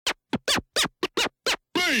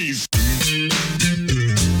bass.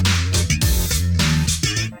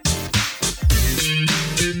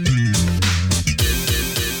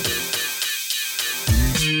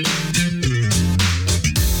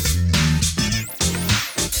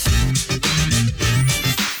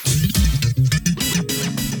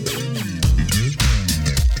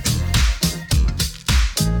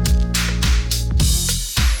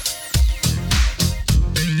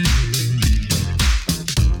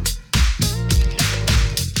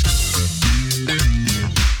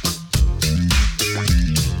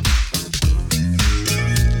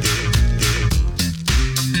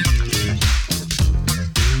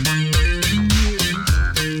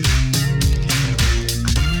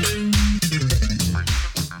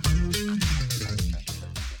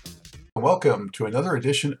 Welcome to another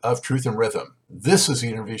edition of Truth and Rhythm. This is the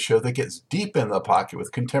interview show that gets deep in the pocket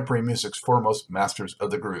with contemporary music's foremost masters of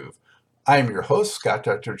the groove. I am your host, Scott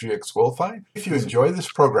Dr. GX Goldfine. If you enjoy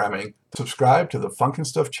this programming, subscribe to the Funk and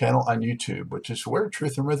Stuff channel on YouTube, which is where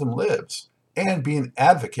Truth and Rhythm lives, and be an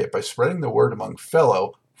advocate by spreading the word among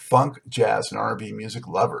fellow funk, jazz, and R&B music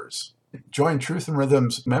lovers. Join Truth and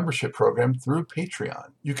Rhythm's membership program through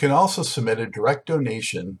Patreon. You can also submit a direct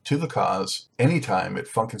donation to the cause anytime at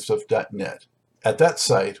funkandstuff.net. At that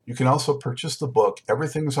site, you can also purchase the book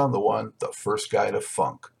Everything's on the One, The First Guide of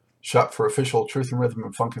Funk. Shop for official Truth and Rhythm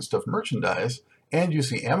and Funk and Stuff merchandise, and use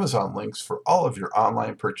the Amazon links for all of your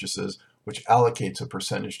online purchases, which allocates a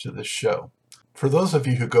percentage to this show. For those of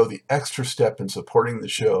you who go the extra step in supporting the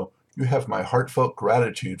show, you have my heartfelt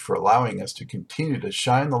gratitude for allowing us to continue to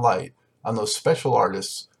shine the light on those special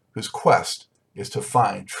artists whose quest is to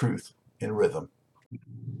find truth in rhythm.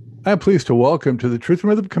 I'm pleased to welcome to the Truth and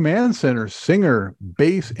Rhythm Command Center singer,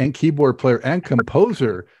 bass, and keyboard player and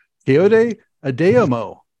composer, Kayode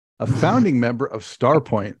Adeyemo, a founding member of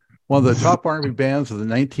Starpoint, one of the top R&B bands of the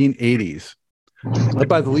 1980s. Led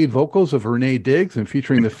by the lead vocals of Renee Diggs and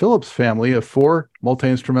featuring the Phillips family of four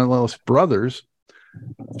multi-instrumentalist brothers,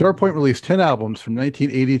 Starpoint released 10 albums from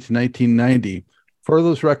 1980 to 1990. Four of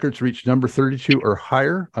those records reached number 32 or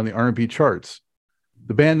higher on the R&B charts.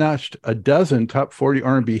 The band notched a dozen top 40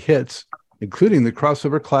 R&B hits, including the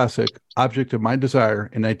crossover classic Object of My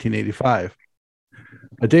Desire in 1985.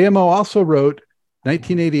 Adeyemo also wrote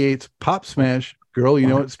 1988's pop smash Girl You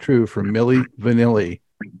Know It's True for Milli Vanilli.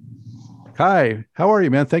 Kai, how are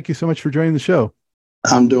you, man? Thank you so much for joining the show.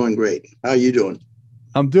 I'm doing great. How are you doing?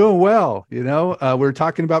 I'm doing well. We were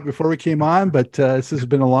talking about before we came on, but this has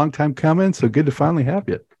been a long time coming, so good to finally have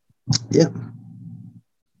you. Yeah.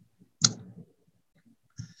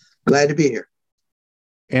 Glad to be here.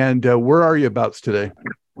 And where are you abouts today?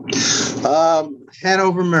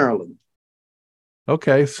 Hanover, Maryland.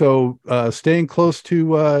 Okay, so staying close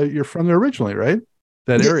to, you're from there originally, right?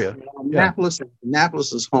 That area.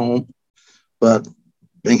 Annapolis is home, but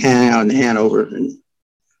been hanging out in Hanover and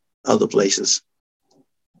other places.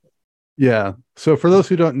 Yeah. So for those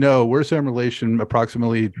who don't know, where's that in relation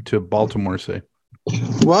approximately to Baltimore, say?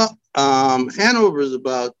 Well, Hanover is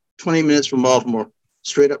about 20 minutes from Baltimore,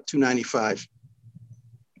 straight up 295.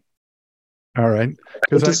 All right.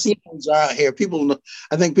 The casinos are out here.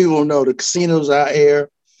 I think people know the casinos are out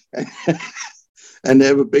here, and they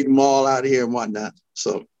have a big mall out here and whatnot.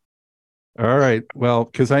 So. All right. Well,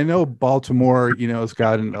 because I know Baltimore, has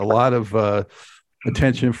gotten a lot of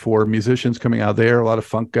attention for musicians coming out there, a lot of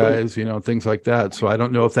funk guys, things like that. So I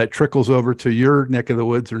don't know if that trickles over to your neck of the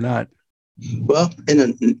woods or not. Well,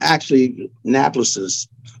 actually, Annapolis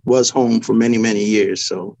was home for many, many years.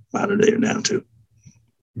 So out of there now too.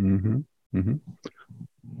 Mm-hmm. Mm-hmm.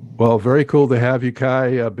 Well, very cool to have you,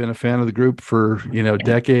 Kai. I've been a fan of the group for,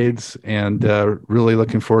 decades, and really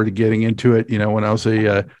looking forward to getting into it. When I was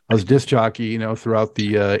a disc jockey, throughout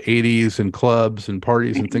the 80s and clubs and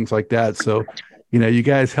parties and things like that. So, you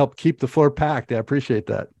guys help keep the floor packed. I appreciate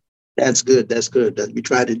that. That's good. We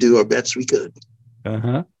tried to do our best we could.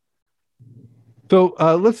 Uh-huh. So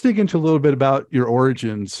let's dig into a little bit about your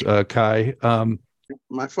origins, Kai.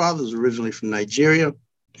 My father's originally from Nigeria,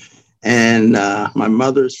 and my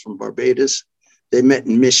mother's from Barbados. They met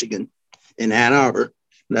in Michigan, in Ann Arbor.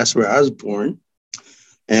 That's where I was born.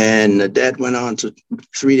 And Dad went on to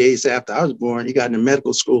 3 days after I was born. He got into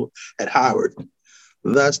medical school at Howard.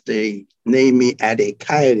 Thus, they named me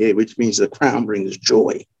Kayode, which means the crown brings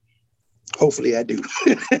joy. Hopefully I do.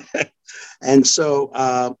 And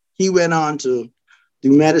so he went on to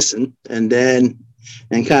do medicine. And then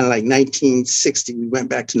in kind of like 1960, we went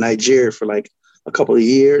back to Nigeria for like a couple of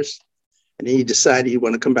years. And then he decided he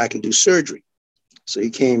wanted to come back and do surgery. So he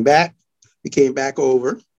came back. He came back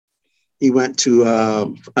over. He went to,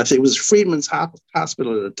 I think it was Freedman's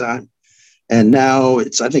Hospital at the time. And now I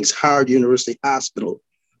think it's Howard University Hospital,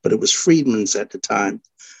 but it was Freedman's at the time.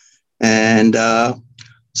 And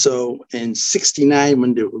so in '69,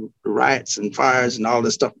 when the riots and fires and all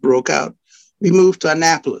this stuff broke out, we moved to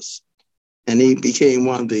Annapolis. And he became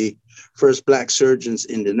one of the first Black surgeons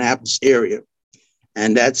in the Annapolis area.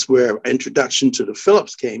 And that's where introduction to the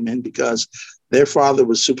Phillips came in, because their father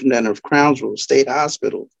was superintendent of Crownsville State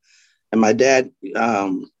Hospital. And my dad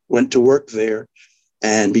went to work there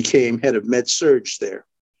and became head of med surg there.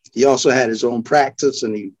 He also had his own practice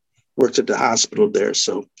and he worked at the hospital there.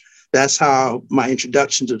 So that's how my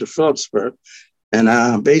introduction to the Phillips were.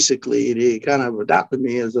 And basically, they kind of adopted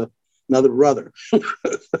me as another brother.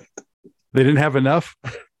 They didn't have enough?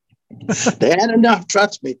 They had enough,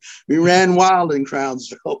 trust me. We ran wild in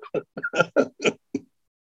Crownsville.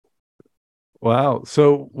 Wow.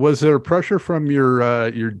 So was there pressure from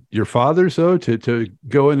your fathers, though, to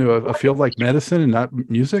go into a field like medicine and not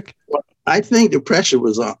music? Well, I think the pressure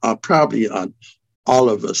was probably on all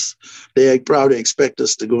of us. They probably expect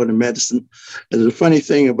us to go into medicine. And the funny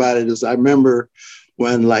thing about it is I remember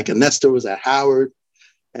when like Ernesto was at Howard,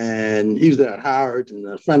 and he was at Howard, and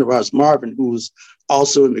a friend of ours, Marvin, who was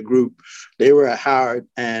also in the group, they were at Howard.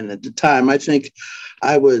 And at the time, I think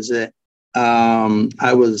I was at Anne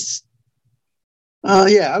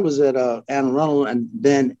Arundel, and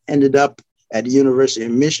then ended up at the University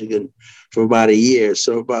of Michigan for about a year.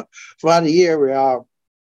 So for about a year, we were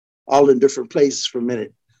all in different places for a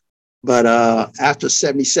minute. But after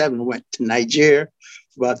 '77, went to Nigeria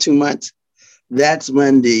for about 2 months. That's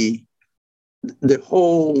when the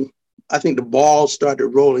whole, I think the ball started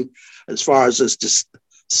rolling as far as us just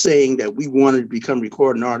saying that we wanted to become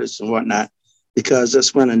recording artists and whatnot, because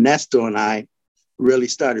that's when Ernesto and I really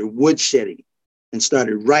started woodshedding and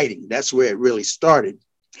started writing. That's where it really started.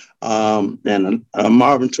 And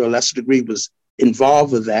Marvin, to a lesser degree, was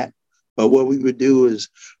involved with that. But what we would do is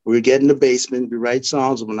we would get in the basement, we write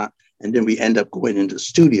songs and whatnot, and then we end up going into the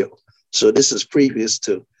studio. So this is previous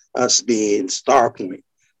to us being Starpoint.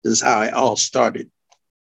 This is how it all started.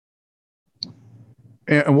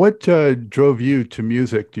 And what drove you to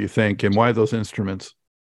music, do you think, and why those instruments?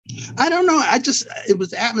 I don't know. It was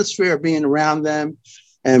the atmosphere of being around them,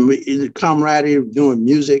 and the camaraderie of doing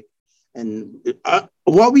music. And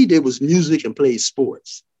what we did was music and play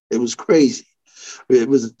sports. It was crazy. It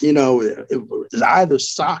was, it was either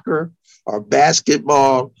soccer or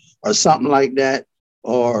basketball or something like that.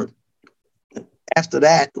 Or after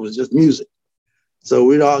that, it was just music. So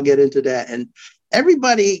we'd all get into that. And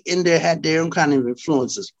everybody in there had their own kind of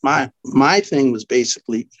influences. My thing was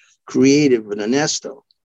basically creative with Ernesto.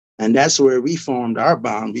 And that's where we formed our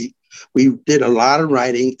bond. We did a lot of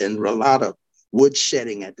writing and a lot of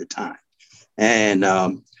woodshedding at the time. And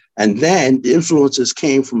then the influences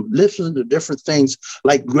came from listening to different things.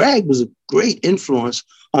 Like Greg was a great influence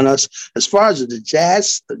on us as far as the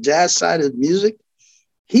jazz side of music.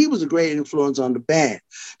 He was a great influence on the band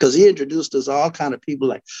because he introduced us all kind of people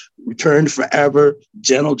like Return Forever,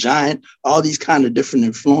 Gentle Giant, all these kind of different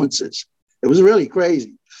influences. It was really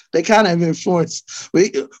crazy. They kind of influenced.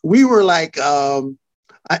 We were like, I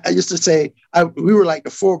used to say, we were like the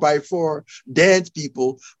 4x4 dance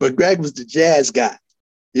people, but Greg was the jazz guy,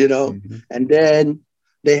 Mm-hmm. And then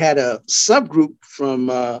they had a subgroup from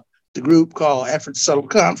the group called Effort Subtle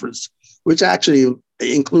Conference, which actually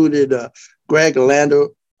included Greg,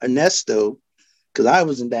 Orlando, Ernesto, because I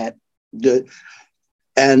wasn't that good,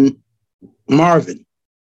 and Marvin.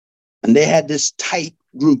 And they had this tight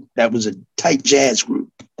group that was a tight jazz group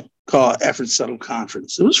called Effort Subtle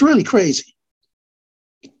Conference. It was really crazy.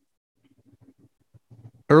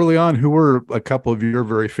 Early on, who were a couple of your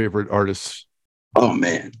very favorite artists? Oh,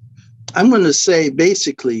 man. I'm going to say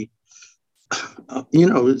basically, I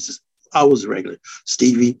was regular.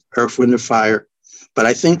 Stevie, Earth, Wind & Fire. But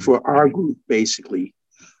I think for our group, basically,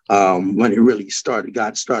 when it really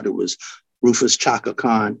got started was Rufus Chaka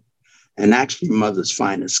Khan and actually Mother's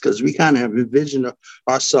Finest, because we kind of envisioned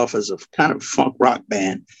ourselves as a kind of funk rock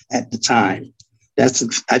band at the time.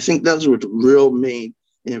 I think those were the real main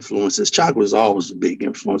influences. Chaka was always a big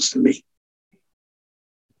influence to me.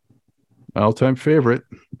 All-time favorite.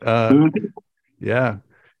 Yeah.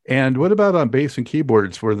 And what about on bass and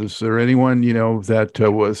keyboards? Was there anyone, that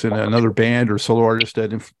was in another band or solo artist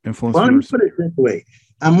that influenced you? Let me put it this way.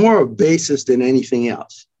 I'm more a bassist than anything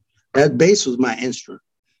else. That bass was my instrument.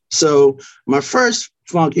 So my first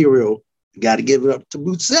funk hero, got to give it up to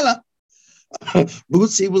Bootsilla.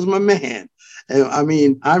 Bootsy was my man.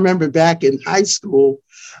 And I remember back in high school,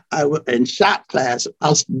 in shop class, I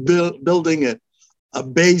was building a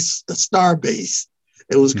bass, a star bass.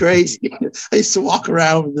 It was crazy. I used to walk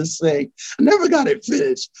around with this thing. I never got it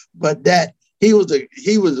finished, but that he was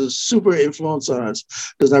a super influence on us,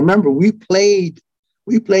 because I remember we played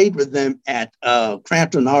with them at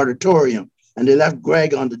Crampton Auditorium, and they left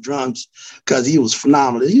Greg on the drums because he was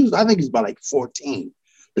phenomenal. I think he was about like 14.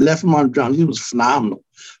 They left him on the drums. He was phenomenal.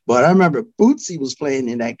 But I remember Bootsy was playing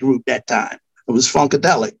in that group that time. It was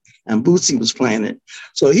Funkadelic, and Bootsy was playing it.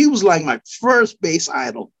 So he was like my first bass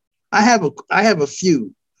idol. I have a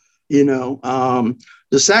few, you know.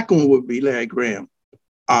 The second one would be Larry Graham,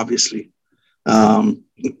 obviously.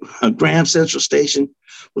 Graham Central Station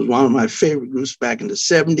was one of my favorite groups back in the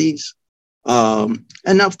 70s.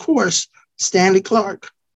 And of course, Stanley Clarke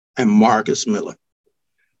and Marcus Miller.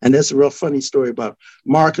 And that's a real funny story about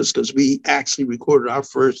Marcus, because we actually recorded our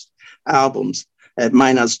first albums at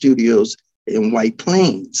Minot Studios in White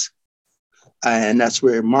Plains. And that's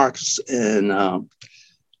where Marcus and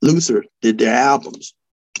Luther did their albums.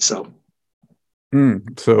 So do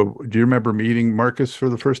you remember meeting Marcus for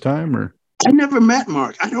the first time, or? I never met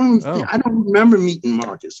Mark. I don't remember meeting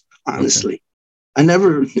Marcus, honestly. Okay. I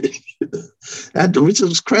never, which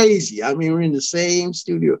was crazy. I mean, we're in the same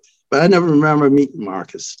studio, but I never remember meeting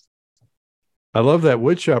Marcus. I love that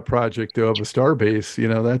woodshop project, though, of a star bass. You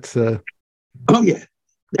know, that's Oh yeah,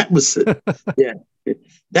 that was yeah,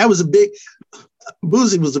 that was a big.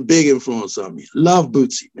 Bootsy was a big influence on me. Love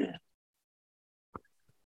Bootsy, man.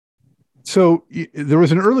 So there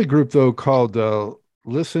was an early group though called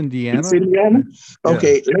Liss Indiana. Indiana.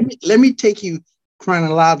 Okay, yeah. Let me take you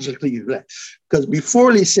chronologically, because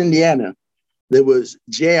before Liss Indiana, there was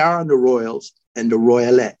JR and the Royals and the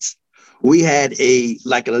Royalettes. We had an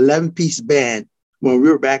 11-piece band when we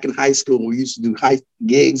were back in high school. We used to do high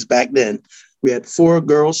gigs back then. We had 4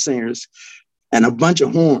 girl singers and a bunch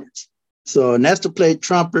of horns. So Nesta played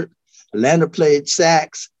trumpet, Orlando played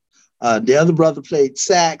sax, the other brother played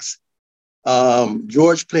sax,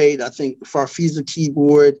 George played, I think, Farfisa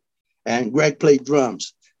keyboard, and Greg played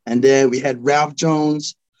drums. And then we had Ralph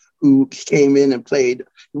Jones, who came in and played.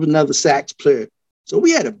 He was another sax player. So we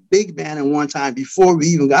had a big band at one time before we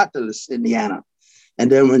even got to Liss, Indiana.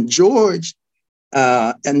 And then when George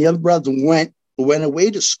and the other brother went away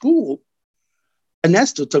to school,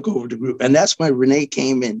 Ernesto took over the group. And that's when Renee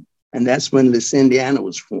came in. And that's when Liss Indiana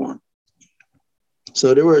was formed.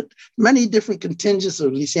 So there were many different contingents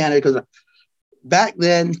of Liss Indiana, because back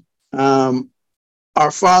then, our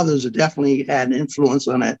fathers definitely had an influence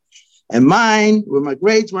on it. And mine, when my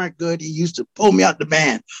grades weren't good, he used to pull me out the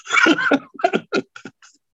band.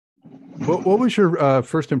 What was your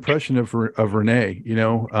first impression of Renee? You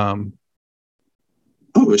know,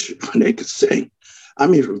 I wish Renee could sing. I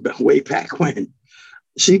mean, from way back when,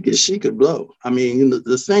 she could blow. I mean,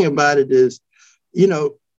 the thing about it is, you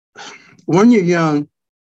know, when you're young,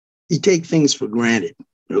 you take things for granted.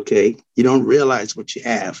 Okay, you don't realize what you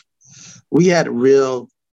have. We had a real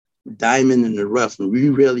diamond in the rough, and we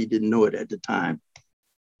really didn't know it at the time.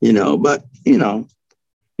 You know, but you know,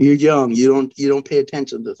 you're young. You don't pay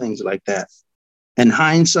attention to things like that. In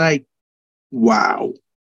hindsight, wow,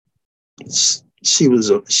 she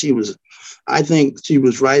was. I think she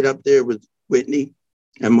was right up there with Whitney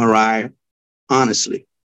and Mariah. Honestly,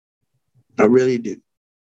 I really do.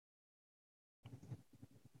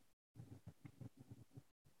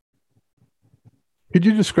 Could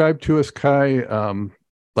you describe to us, Kai,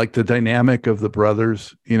 like the dynamic of the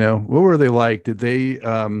brothers? You know, what were they like? Did they,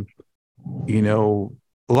 you know,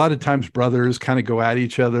 a lot of times brothers kind of go at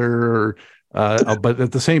each other, or, but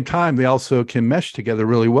at the same time, they also can mesh together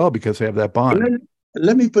really well because they have that bond.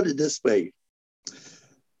 Let me put it this way.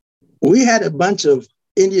 We had a bunch of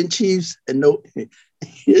Indian chiefs, and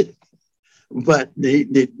but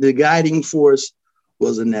the guiding force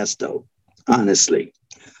was Ernesto, honestly.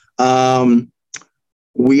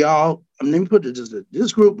 Let me put it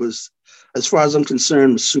this group was, as far as I'm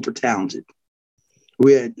concerned, was super talented.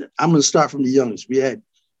 I'm going to start from the youngest. We had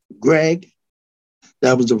Greg,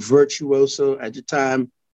 that was a virtuoso at the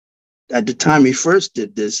time. At the time he first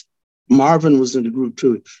did this, Marvin was in the group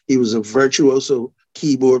too. He was a virtuoso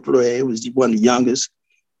keyboard player. He was one of the youngest.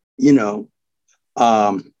 You know,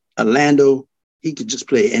 Orlando, he could just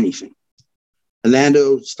play anything.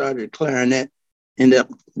 Orlando started clarinet, ended up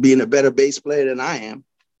being a better bass player than I am.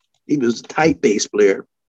 He was a tight bass player.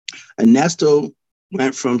 Ernesto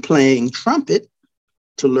went from playing trumpet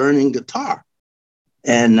to learning guitar.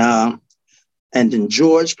 And then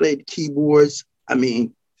George played the keyboards. I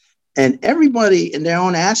mean, and everybody in their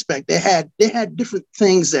own aspect, they had different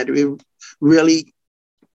things that we really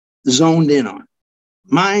zoned in on.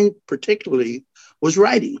 Mine particularly was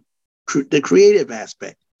writing, the creative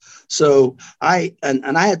aspect. So I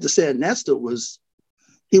had to say Ernesto was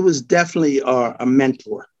definitely a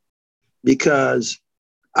mentor, because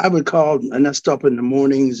I would call Ernesto up in the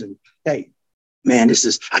mornings and, hey, man,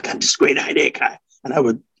 I got this great idea, guy. And I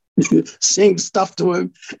would sing stuff to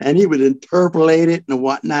him and he would interpolate it and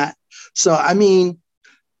whatnot. So, I mean,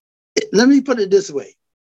 let me put it this way.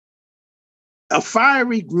 A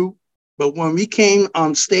fiery group, but when we came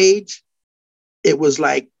on stage, it was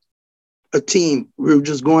like a team. We were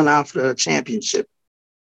just going after a championship.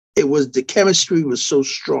 The chemistry was so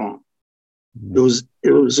strong.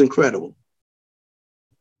 It was incredible.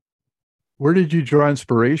 Where did you draw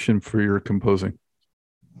inspiration for your composing?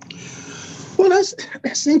 Well,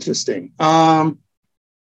 that's interesting. I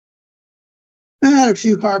had a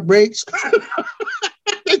few heartbreaks.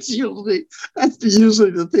 That's usually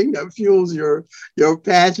the thing that fuels your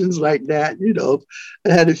passions like that. You know,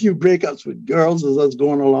 I had a few breakups with girls as I was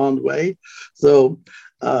going along the way. So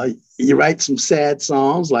you write some sad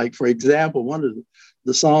songs. Like, for example, one of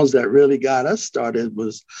the songs that really got us started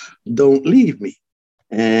was "Don't Leave Me."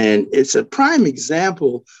 And it's a prime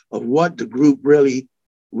example of what the group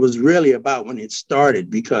was really about when it started,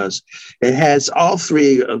 because it has all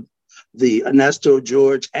three of the Ernesto,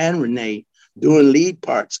 George, and Renee doing lead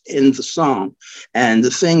parts in the song. And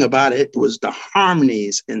the thing about it was the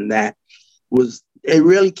harmonies in that it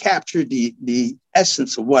really captured the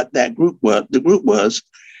essence of what the group was.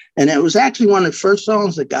 And it was actually one of the first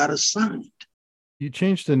songs that got us signed. You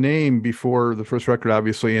changed the name before the first record,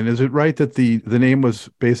 obviously. And is it right that the name was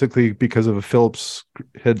basically because of a Phillips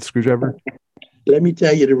head screwdriver? Let me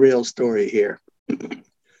tell you the real story here.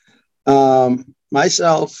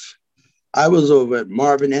 Myself, I was over at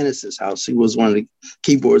Marvin Ennis's house. He was one of the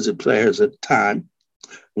keyboards and players at the time,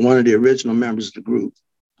 one of the original members of the group.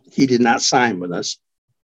 He did not sign with us.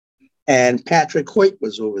 And Patrick Hoyt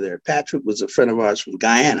was over there. Patrick was a friend of ours from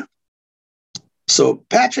Guyana. So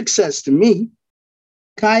Patrick says to me,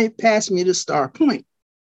 "Kai, pass me the Starpoint."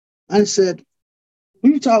 I said, "What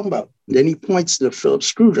are you talking about?" Then he points to the Phillips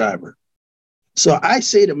screwdriver. So I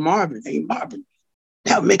say to Marvin, "Hey, Marvin,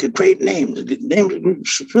 that would make a great name. The name of the group,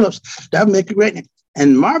 Phillips, that would make a great name."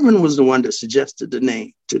 And Marvin was the one that suggested the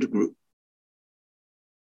name to the group.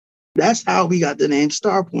 That's how we got the name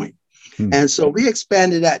Starpoint. And so we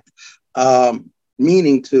expanded that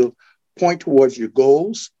meaning to point towards your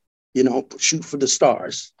goals, shoot for the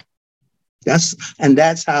stars.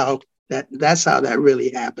 That's how that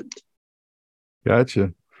really happened.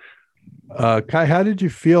 Gotcha. Kai, how did you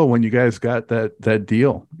feel when you guys got that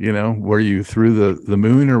deal? Were you through the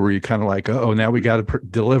moon, or were you kind of like, oh, now we got to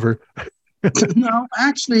deliver? No,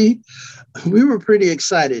 actually, we were pretty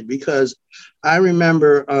excited, because I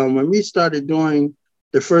remember when we started doing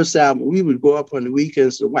the first album, we would go up on the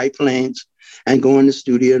weekends to White Plains and go in the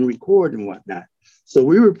studio and record and whatnot. So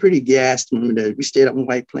we were pretty gassed when we stayed up in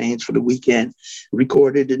White Plains for the weekend,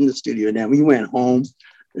 recorded in the studio. And then we went home,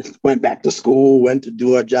 went back to school, went to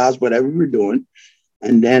do our jobs, whatever we were doing.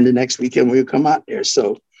 And then the next weekend we would come out there.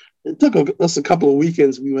 So it took us a couple of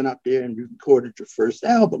weekends. We went up there and we recorded the first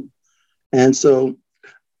album. And so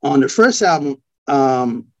on the first album,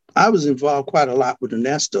 I was involved quite a lot with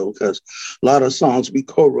Ernesto, because a lot of songs we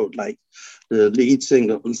co-wrote, like the lead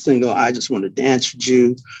single, "I Just Want to Dance With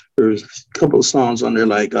You." There's a couple of songs on there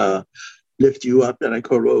like "Lift You Up" that I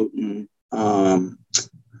co-wrote. And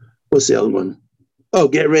what's the other one? Oh,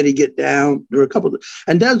 "Get Ready, Get Down." There were a couple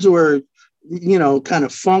and those were, kind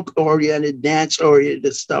of funk-oriented,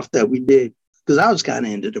 dance-oriented stuff that we did, because I was kind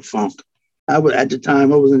of into the funk. At the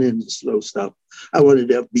time, I wasn't into the slow stuff. I wanted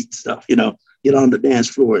the upbeat stuff, get on the dance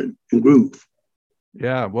floor and groove.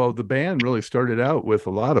 Yeah, well, the band really started out with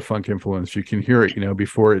a lot of funk influence. You can hear it,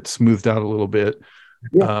 before it smoothed out a little bit.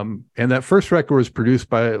 Yeah. And that first record was produced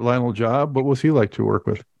by Lionel Job. What was he like to work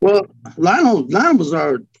with? Well, Lionel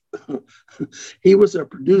was he was a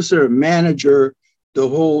producer, manager the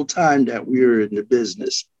whole time that we were in the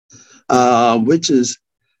business, which is,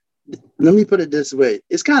 let me put it this way,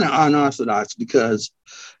 it's kind of unorthodox, because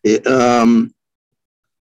you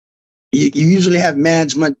usually have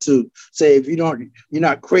management to say, if you're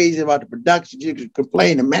not crazy about the production, you can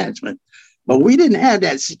complain to management. But we didn't have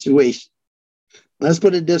that situation. Let's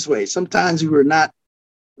put it this way. Sometimes we were not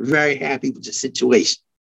very happy with the situation.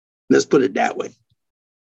 Let's put it that way.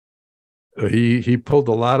 He pulled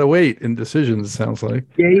a lot of weight in decisions, it sounds like.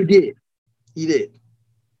 Yeah, he did.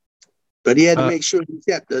 But he had to make sure he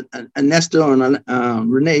kept Ernesto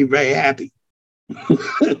and Renee very happy.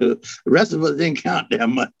 The rest of us didn't count that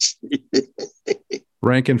much.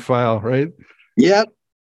 Rank and file, right? Yep.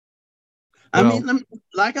 I mean,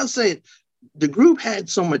 like I said, the group had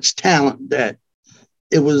so much talent that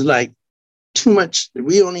it was like too much.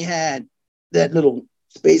 We only had that little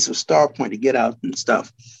space of Starpoint to get out and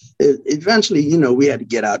stuff. Eventually, we had to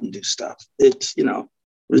get out and do stuff. It's,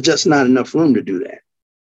 There's just not enough room to do that.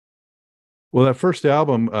 Well, that first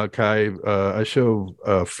album, Kai, I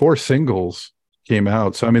show 4 singles came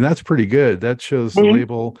out. So, I mean, that's pretty good. That shows the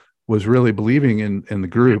label was really believing in the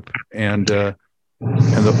group. And the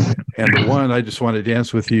one, I Just Want to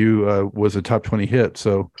Dance With You, was a top 20 hit.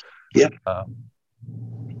 So, yeah.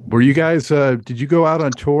 Were you guys, did you go out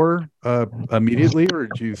on tour immediately, or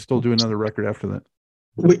did you still do another record after that?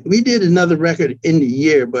 We did another record in the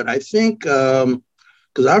year, but I think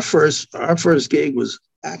because our first gig was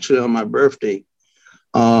actually on my birthday,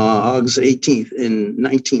 August 18th in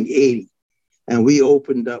 1980. And we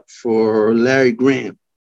opened up for Larry Graham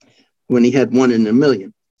when he had One in a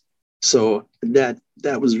Million. So that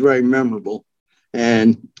was very memorable.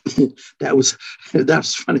 And that was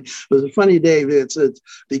funny. It was a funny day. It's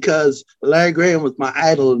because Larry Graham was my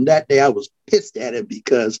idol. And that day I was pissed at him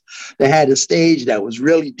because they had a stage that was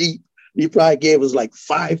really deep. He probably gave us like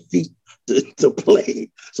 5 feet to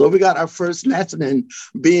play. So we got our first lesson in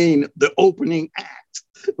being the opening act,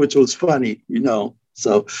 which was funny, you know.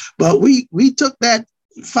 So, but we took that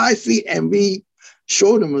 5 feet and we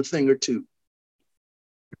showed him a thing or two.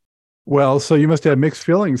 Well, so you must have mixed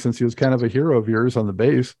feelings since he was kind of a hero of yours on the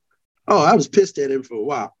bass. Oh, I was pissed at him for a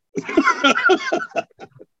while.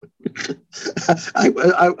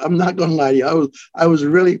 I'm not gonna lie to you. I was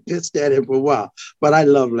really pissed at him for a while. But I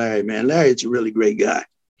love Larry, man. Larry's a really great guy.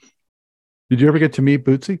 Did you ever get to meet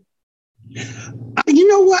Bootsy? You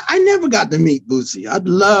know what? I never got to meet Bootsy. I'd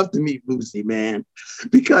love to meet Bootsy, man.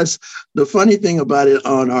 Because the funny thing about it,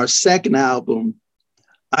 on our second album,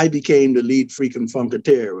 I became the lead freaking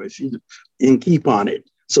funketeer and Keep On It.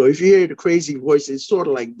 So if you hear the crazy voice, it's sort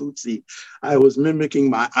of like Bootsy. I was mimicking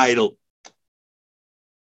my idol.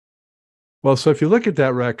 Well, so if you look at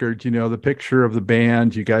that record, you know, the picture of the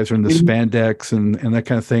band, you guys are in the spandex and that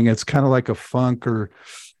kind of thing. It's kind of like a funk or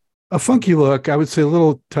a funky look. I would say a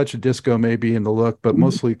little touch of disco maybe in the look, but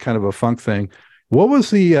mostly kind of a funk thing. What was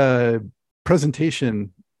the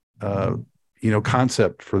presentation,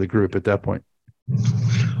 concept for the group at that point?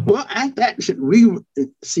 Well, at that,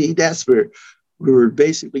 that's where we were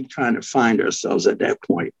basically trying to find ourselves at that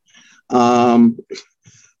point.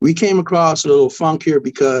 We came across a little funk here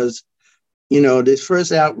because, you know, this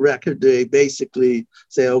first out record, they basically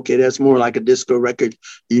say, okay, that's more like a disco record.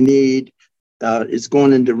 You need, it's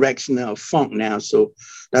going in the direction of funk now. So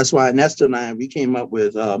that's why Nestor and I, we came up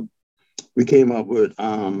with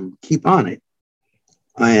Keep On It.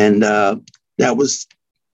 And that was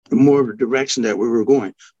more of a direction that we were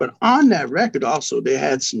going. But on that record also, he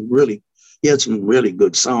had some really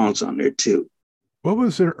good songs on there too. What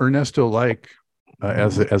was Ernesto like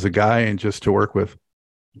as a guy and just to work with?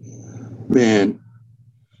 Man,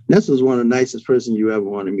 Ernesto was one of the nicest person you ever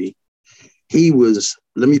want to meet. He was,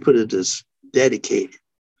 let me put it this, dedicated.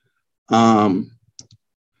 I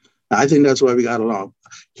think that's why we got along.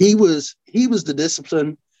 He was the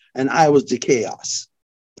discipline and I was the chaos.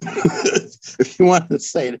 If you want to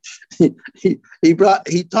say it, he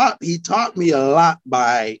taught me a lot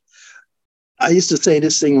by, I used to say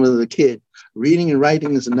this thing when I was a kid, reading and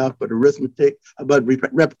writing is enough, but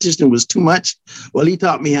repetition was too much. Well, he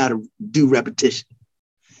taught me how to do repetition.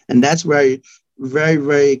 And that's very, very,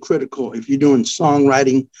 very critical. If you're doing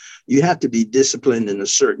songwriting, you have to be disciplined in a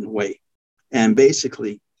certain way. And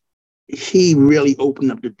basically, he really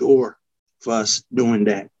opened up the door for us doing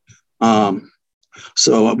that.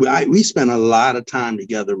 So we spent a lot of time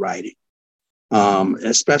together writing,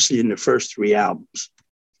 especially in the first 3 albums.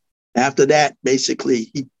 After that,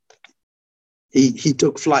 basically, he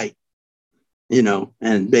took flight, you know,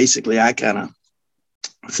 and basically I kind of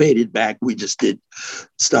faded back. We just did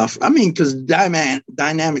stuff. I mean, because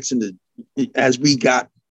dynamics as we got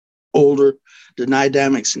older, the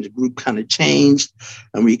dynamics in the group kind of changed,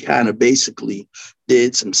 and we kind of basically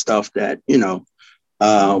did some stuff that, you know,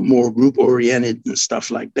 more group oriented and stuff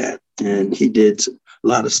like that. And he did a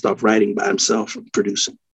lot of stuff writing by himself and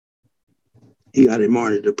producing. He got more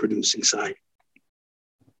into the producing side.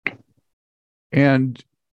 And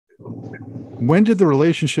when did the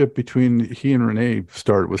relationship between he and Renee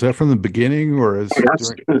start? Was that from the beginning, or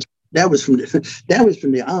that was from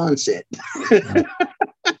the onset?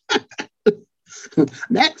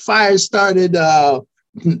 That fire started, I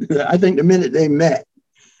think, the minute they met,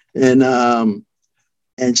 and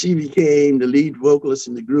she became the lead vocalist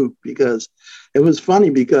in the group. Because it was funny,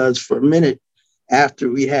 because for a minute after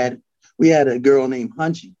we had a girl named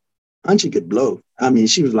Hunchy. Hunchy could blow. I mean,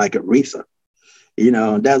 she was like Aretha. You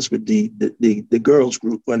know, that's with the girls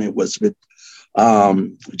group when it was with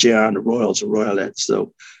J.R. and the Royals or Royalettes.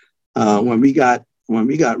 So when we got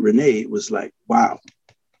Renee, it was like, wow.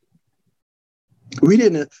 We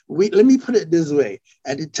didn't. Let me put it this way: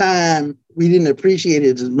 at the time, we didn't appreciate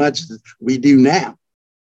it as much as we do now.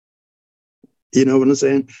 You know what I'm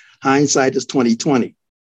saying? Hindsight is 2020,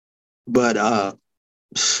 but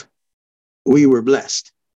we were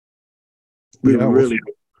blessed. We were really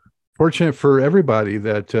fortunate for everybody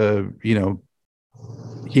that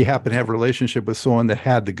he happened to have a relationship with someone that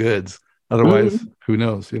had the goods. Otherwise, who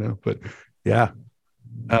knows? But yeah.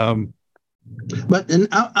 But and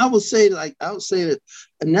I would say that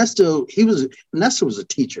Ernesto was a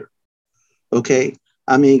teacher. Okay.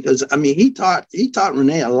 Because he taught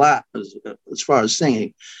Renee a lot as far as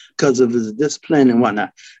singing because of his discipline and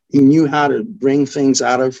whatnot. He knew how to bring things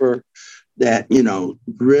out of her that,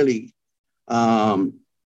 really, to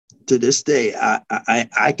this day,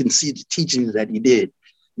 I can see the teachings that he did,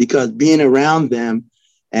 because being around them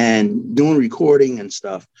and doing recording and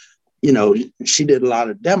stuff, she did a lot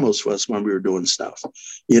of demos for us when we were doing stuff,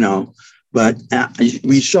 but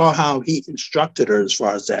we saw how he instructed her as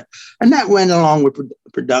far as that. And that went along with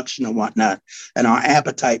production and whatnot, and our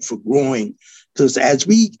appetite for growing. Because as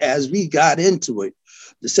we got into it,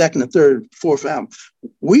 the second, and third, fourth album,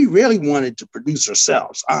 we really wanted to produce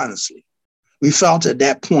ourselves, honestly. We felt at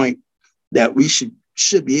that point that we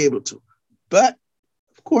should be able to. But,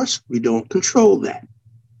 of course, we don't control that.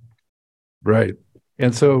 Right.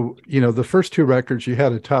 And so, the first two records, you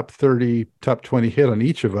had a top 30, top 20 hit on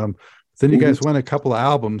each of them. Then you guys went a couple of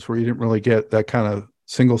albums where you didn't really get that kind of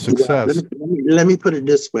single success. Let me put it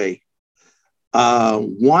this way.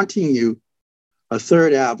 Wanting You, a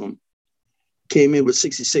third album, came in with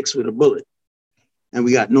 66 with a bullet, and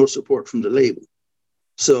we got no support from the label.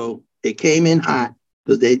 So it came in hot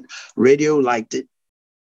because radio liked it.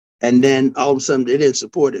 And then all of a sudden they didn't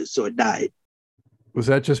support it, so it died. Was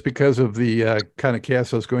that just because of the kind of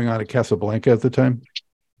chaos that was going on at Casablanca at the time?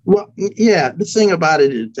 Well, yeah, the thing about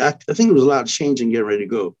it is I think it was a lot of changing getting ready to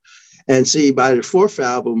go. And see, by the fourth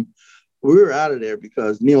album, we were out of there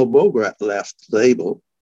because Neil Bogart left the label,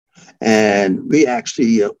 and we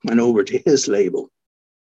actually went over to his label.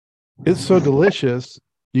 It's So Delicious.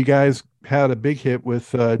 You guys had a big hit with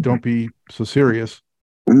Don't Be So Serious.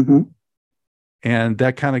 Mm-hmm. And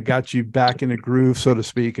that kind of got you back in a groove, so to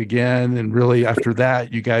speak, again. And really after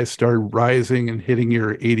that, you guys started rising and hitting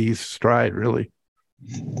your 80s stride, really.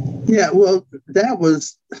 Yeah, well, that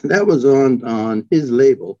was on his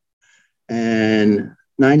label. And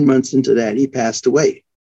 9 months into that, he passed away.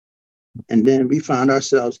 And then we found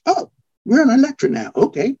ourselves, we're on Elektra now.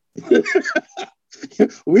 Okay.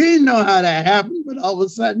 We didn't know how that happened, but all of a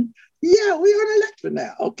sudden, yeah, we're on Elektra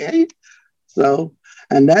now. Okay. So,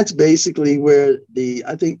 and that's basically where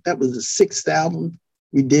I think that was the sixth album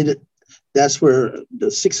we did it. That's where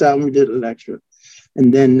the sixth album we did Elektra.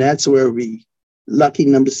 And then that's where lucky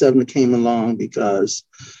number 7 came along, because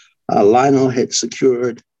Lionel had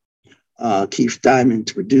secured Keith Diamond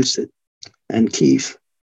to produce it. And Keith,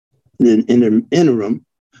 in the interim,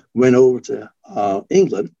 went over to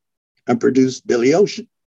England and produced Billy Ocean.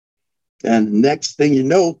 And next thing you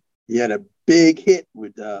know, he had a big hit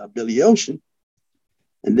with Billy Ocean.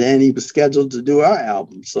 And then he was scheduled to do our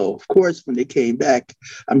album. So, of course, when they came back,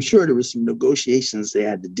 I'm sure there were some negotiations they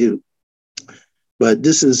had to do. But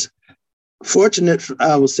this is fortunate,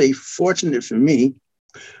 I would say fortunate for me.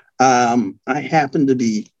 I happened to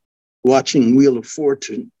be watching Wheel of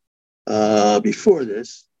Fortune before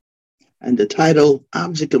this, and the title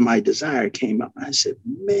Object of My Desire came up. I said,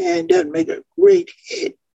 man, that'd make a great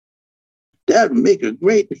hit. That would make a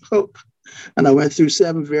great hook. And I went through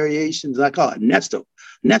 7 variations. I call it Nesto,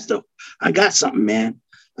 I got something, man.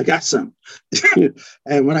 I got something.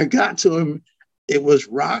 And when I got to him, it was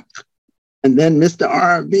rock. And then Mr.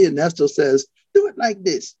 R&B, and Nesto says, do it like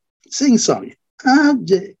this. Sing song.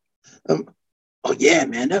 Object. Oh, yeah,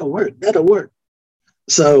 man, that'll work.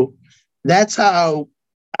 So that's how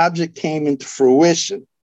Object came into fruition.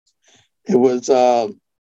 It was a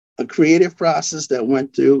creative process that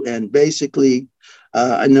went through, and basically,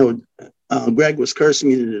 I know Greg was cursing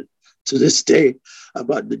me to this day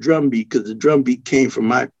about the drum beat, because the drum beat came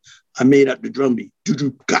from I made up the drum beat.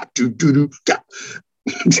 Do-do, got to, do-do, got.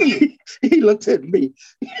 He looked at me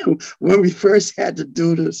when we first had to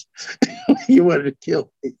do this. He wanted to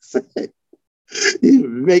kill me. He was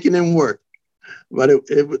making him work, but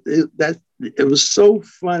it was so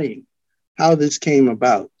funny how this came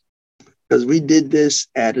about, because we did this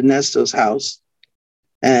at Ernesto's house,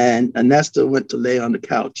 and Ernesto went to lay on the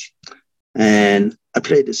couch, and I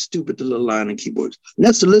played this stupid little line on keyboards.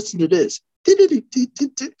 Ernesto, listen to this.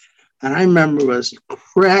 And I remember us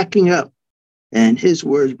cracking up, and his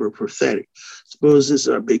words were prophetic. Suppose this is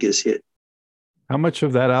our biggest hit. How much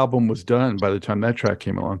of that album was done by the time that track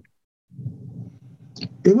came along?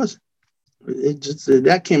 It was. It just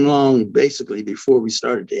that came along basically before we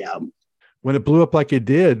started the album. When it blew up like it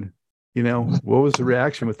did, what was the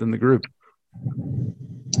reaction within the group?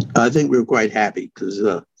 I think we were quite happy because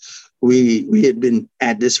we had been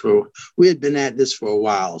at this for a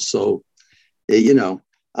while. So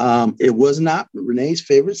it was not Renee's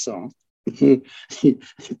favorite song.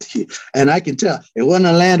 And I can tell it wasn't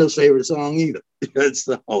Orlando's favorite song either.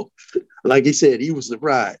 So, like he said, he was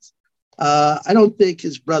surprised. I don't think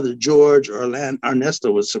his brother George or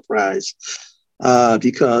Ernesto was surprised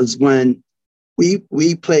because when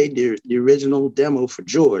we played the original demo for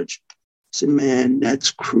George, I said, "Man,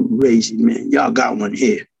 that's crazy, man. Y'all got one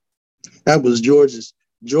here." That was George's.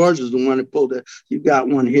 George was the one that pulled it. You got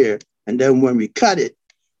one here. And then when we cut it,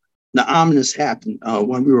 the ominous happened.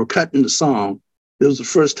 When we were cutting the song, it was the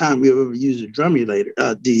first time we ever used a drum emulator,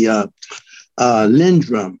 the Linn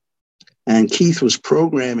drum. And Keith was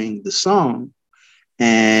programming the song.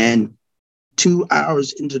 And 2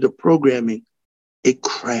 hours into the programming, it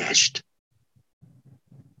crashed.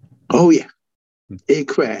 Oh, yeah. It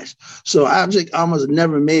crashed. So Object almost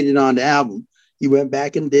never made it on the album. He went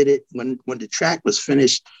back and did it. When the track was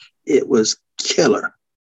finished, it was killer.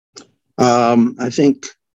 I think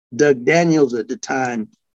Doug Daniels at the time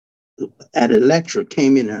at Elektra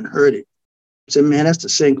came in and heard it. Said, "Man, that's the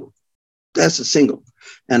single. That's the single."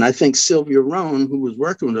 And I think Sylvia Rohn, who was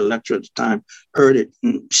working with Elektra at the time, heard it.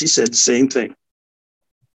 And she said the same thing.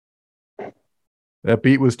 That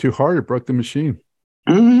beat was too hard. It broke the machine.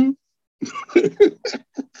 Mm-hmm.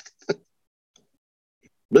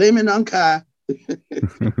 Blame it on Kai.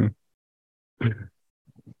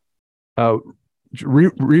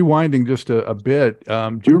 Rewinding just a bit,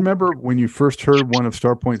 do you remember when you first heard one of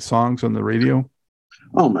Starpoint's songs on the radio?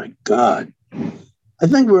 Oh my God. I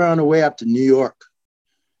think we were on the way up to New York.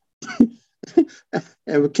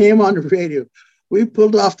 And we came on the radio. We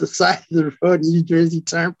pulled off the side of the road, New Jersey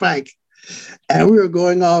Turnpike. And we were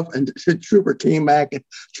going off, and the trooper came by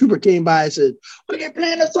and said, "Okay,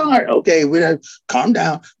 playing a song." Okay, we have calm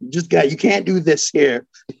down. You can't do this here.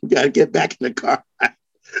 You got to get back in the car.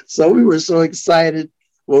 So we were so excited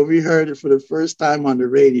when we heard it for the first time on the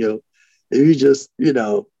radio. And we just,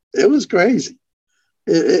 it was crazy.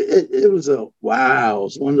 It was a wow. It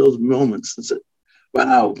was one of those moments. It's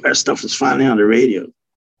wow, our stuff is finally on the radio.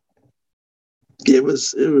 It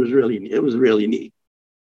was really neat.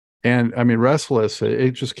 And I mean, Restless,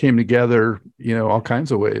 it just came together, all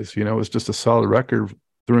kinds of ways. It was just a solid record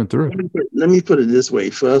through and through. Let me put it this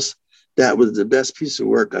way. First, that was the best piece of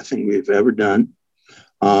work I think we've ever done.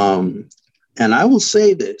 And I will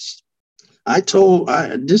say this.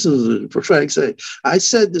 This is a prophetic say. I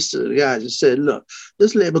said this to the guys. I said, "Look,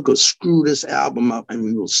 this label could screw this album up and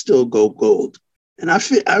we will still go gold." And I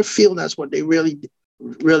feel that's what they really,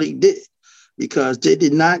 really did, because they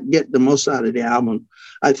did not get the most out of the album.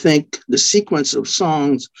 I think the sequence of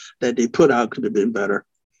songs that they put out could have been better.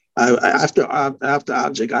 After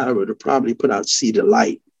Object, I would have probably put out See the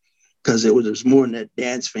Light, because it was more in that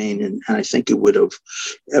dance vein, and I think it would have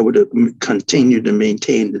continued to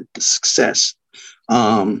maintain the success.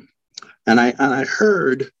 And I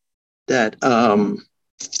heard that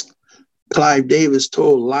Clive Davis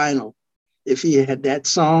told Lionel if he had that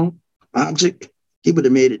song, Object, he would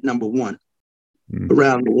have made it number one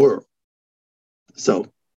around the world.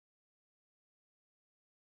 So,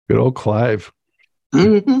 good old Clive.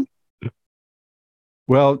 Mm-hmm.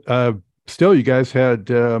 Well, still, you guys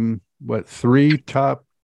had almost three top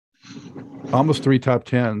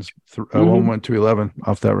tens. One went to 11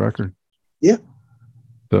 off that record. Yeah.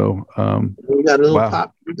 So we got a little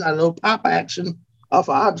pop. We got a little pop action off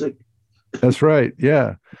of Object. That's right.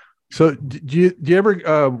 Yeah. So did you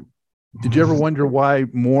ever wonder why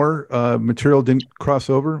more material didn't cross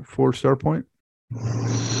over for Starpoint?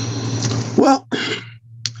 Well,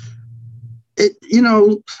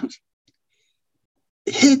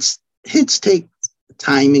 hits take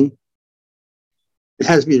timing. It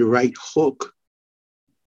has to be the right hook.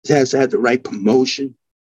 It has to have the right promotion.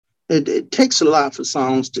 It takes a lot for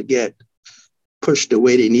songs to get pushed the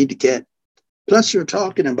way they need to get. Plus, you're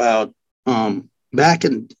talking about back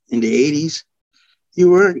in the 80s,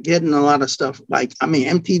 you weren't getting a lot of stuff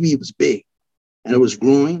MTV was big and it was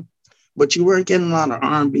growing, but you weren't getting a lot of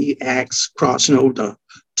R&B acts crossing over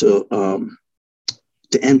to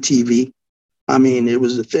MTV. I mean, it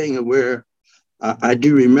was a thing where I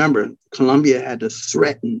do remember Columbia had to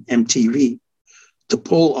threaten MTV to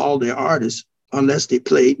pull all their artists unless they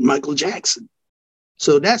played Michael Jackson.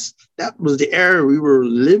 So that was the era we were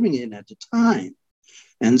living in at the time.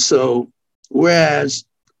 And so, whereas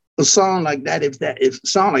a song like that, if a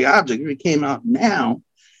song like Object, if it came out now,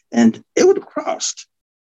 and it would have crossed.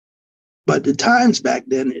 But the times back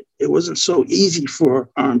then, it wasn't so easy for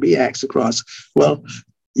R&B acts to cross. Well,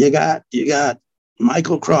 you got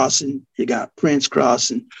Michael crossing, you got Prince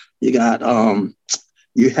crossing, you had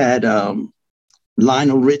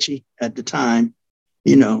Lionel Richie at the time,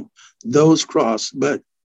 those crossed. But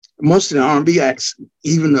most of the R&B acts,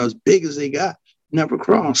 even as big as they got, never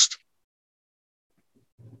crossed.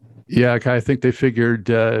 Yeah, I think they figured,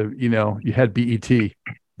 you had BET.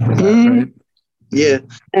 Mm-hmm. Right? Yeah,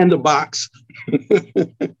 and the box.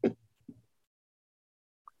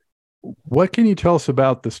 What can you tell us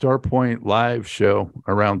about the Starpoint live show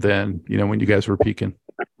around then, when you guys were peaking?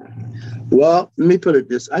 Well, let me put it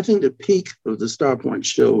this. I think the peak of the Starpoint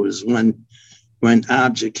show is when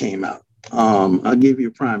Object came out. I'll give you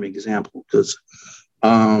a prime example because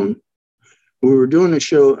we were doing a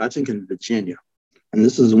show, I think, in Virginia. And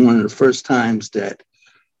this is one of the first times that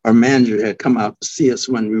our manager had come out to see us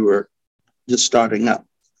when we were just starting up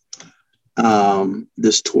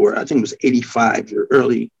this tour. I think it was 85, or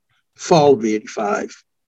early fall of 85.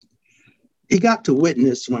 He got to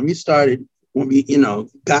witness when we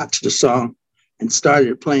got to the song and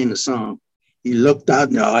started playing the song. He looked out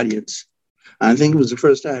in the audience. I think it was the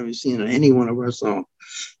first time we've seen any one of our songs.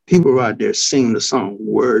 People were out there singing the song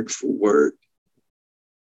word for word.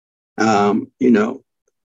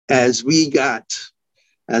 As we got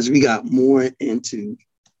more into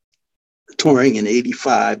touring in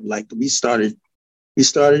 85, like we started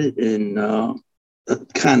in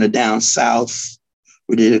kind of down south.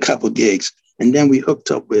 We did a couple of gigs, and then we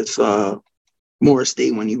hooked up with Morris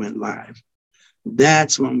Day when he went live.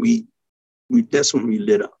 That's when we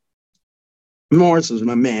lit up. Morris was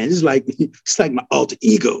my man. It's like my alter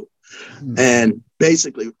ego. Mm-hmm. And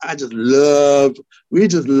basically we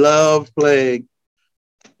just loved playing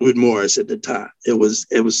with Morris at the time. It was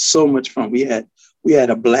so much fun. We had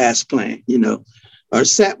a blast playing, Our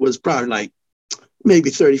set was probably like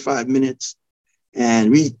maybe 35 minutes, and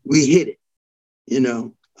we hit it,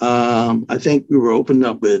 I think we were opened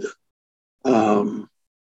up with Come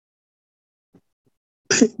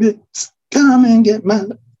and Get My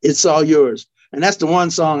It's All Yours. And that's the one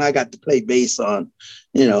song I got to play bass on,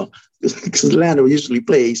 because Lando usually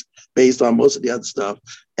plays based on most of the other stuff.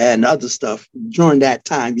 And other stuff during that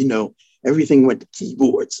time, everything went to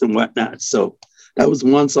keyboards and whatnot. So that was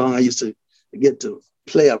one song I used to get to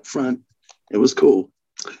play up front. It was cool.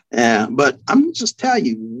 But I'm just telling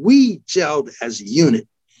you, we gelled as a unit.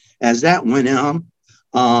 As that went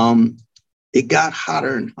on, it got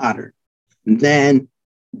hotter and hotter. And then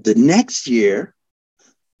the next year,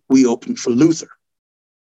 we opened for Luther.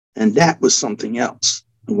 And that was something else.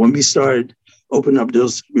 And when we started opening up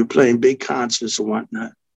we were playing big concerts and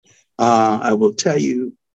whatnot. I will tell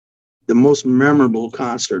you, the most memorable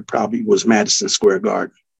concert probably was Madison Square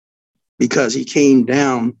Garden, because he came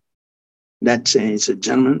down that day and said,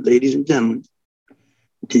 "Gentlemen, ladies and gentlemen,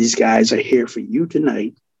 these guys are here for you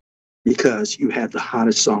tonight because you have the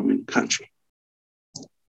hottest song in the country."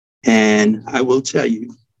 And I will tell you,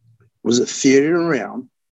 it was a theater around.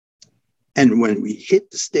 And when we hit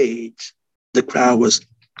the stage, the crowd was,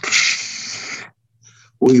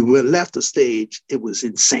 we left the stage, it was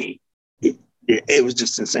insane. It was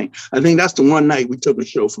just insane. I think that's the one night we took a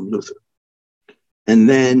show from Luther. And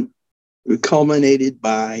then we culminated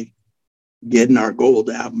by getting our gold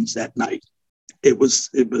albums that night. It was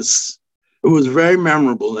very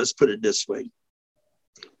memorable, let's put it this way.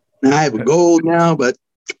 Now I have a gold now, but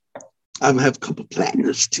I have a couple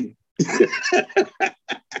platinums too.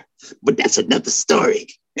 But that's another story.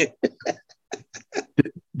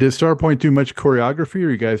 Did Starpoint do much choreography, or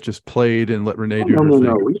you guys just played and let Renee do her thing?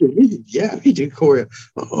 No. We did choreo.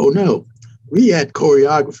 Oh, no. We had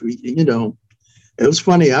choreography, It was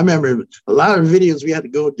funny. I remember a lot of videos we had to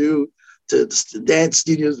go do to the dance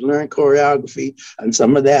studios to learn choreography. And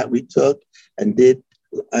some of that we took and did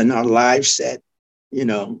in our live set. It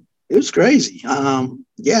was crazy.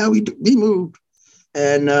 We moved.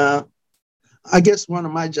 And I guess one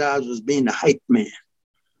of my jobs was being the hype man.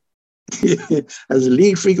 As a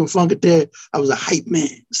lead freaking funketeer, I was a hype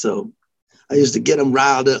man. So I used to get them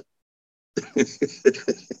riled up.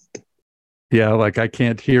 Yeah, like I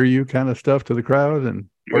can't hear you kind of stuff to the crowd.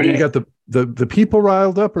 Or you got the people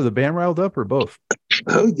riled up, or the band riled up, or both?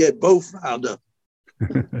 I would get both riled up.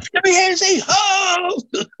 Let me hear you say, "Ho!"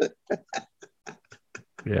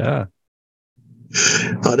 Yeah.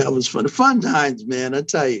 Oh, that was fun. Fun times, man. I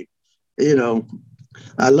tell you.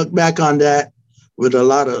 I look back on that with a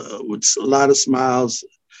lot of smiles,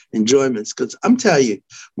 enjoyments, because I'm telling you,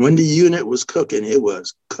 when the unit was cooking, it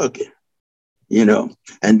was cooking,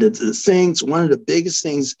 and the things, one of the biggest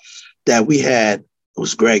things that we had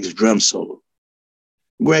was Greg's drum solo.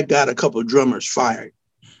 Greg got a couple of drummers fired.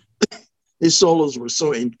 His solos were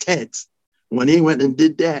so intense. When he went and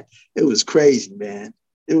did that, it was crazy, man.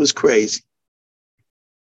 It was crazy.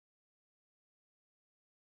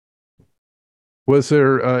 Was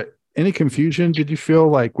there any confusion, did you feel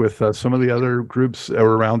like, with some of the other groups that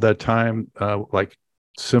were around that time, like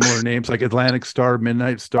similar names, like Atlantic Star,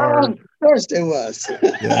 Midnight Star? Of course there was.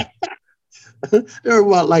 Yeah. There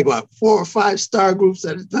were like 4 or 5 star groups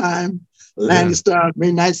at a time. Atlantic Star,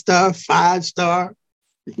 Midnight Star, 5 star,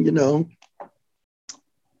 you know.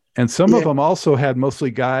 And some of them also had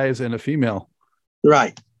mostly guys and a female.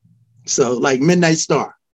 Right. So like Midnight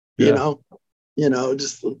Star, you know,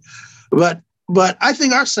 just, but I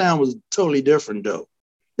think our sound was totally different though.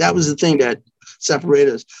 That was the thing that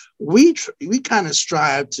separated us. We kind of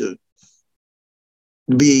strive to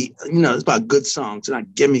be, it's about good songs, not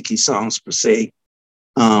gimmicky songs per se.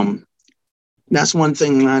 That's one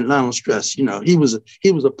thing Lionel stressed. He was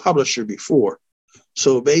a publisher before,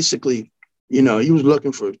 so basically, he was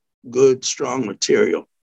looking for good, strong material,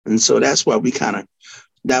 and so that's why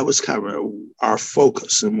that was kind of our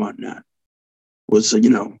focus and whatnot, was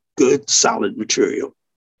good, solid material.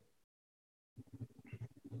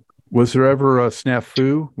 Was there ever a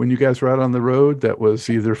snafu when you guys were out on the road that was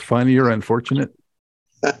either funny or unfortunate?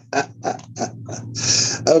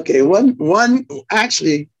 Okay, one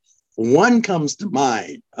comes to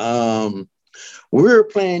mind. We were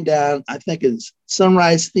playing down, I think it's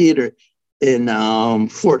Sunrise Theater in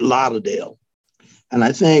Fort Lauderdale, and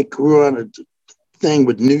I think we were on a thing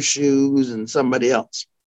with New Shoes and somebody else,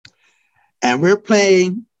 and we're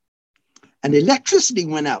playing, and the electricity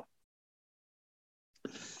went out,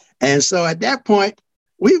 and so at that point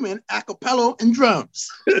we went a cappella and drums.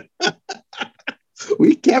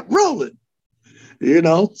 We kept rolling,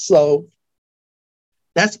 so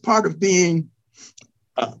that's part of being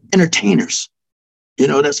entertainers.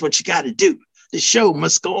 That's what you got to do. The show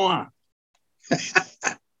must go on.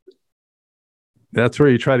 That's where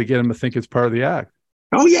you try to get them to think it's part of the act.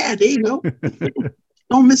 Oh, yeah, there you go.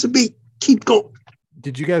 Don't miss a beat. Keep going.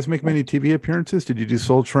 Did you guys make many TV appearances? Did you do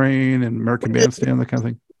Soul Train and American Bandstand, that kind of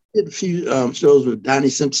thing? Did a few shows with Donnie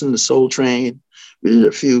Simpson, the Soul Train. We did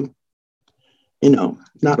a few.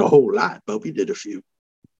 Not a whole lot, but we did a few.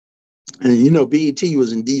 And, BET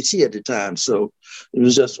was in D.C. at the time. So it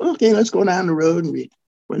was just, okay, let's go down the road. And we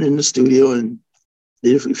went in the studio and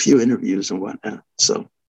did a few interviews and whatnot. So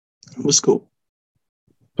it was cool.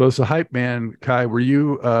 So as a hype man, Kai, were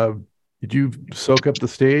you, did you soak up the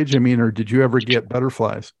stage? I mean, or did you ever get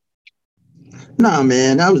butterflies? No,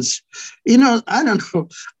 man, I was, I don't know.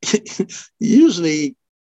 Usually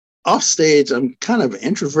off stage, I'm kind of an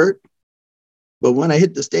introvert. But when I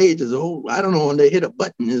hit the stage, I don't know, when they hit a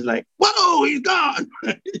button, it's like, whoa, he's gone.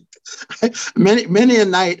 Many a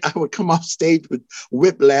night I would come off stage with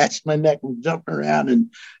whiplash, my neck was jumping around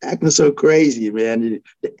and acting so crazy, man.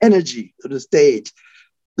 The energy of the stage,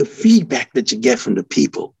 the feedback that you get from the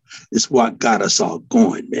people is what got us all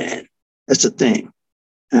going, man. That's the thing.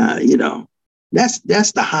 That's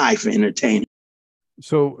the high for entertaining.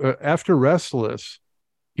 So after Restless,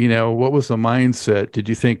 what was the mindset? Did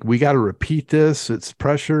you think we got to repeat this? It's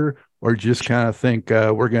pressure, or just kind of think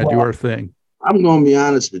we're going to do our thing? I'm going to be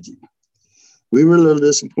honest with you. We were a little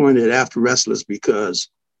disappointed after Restless because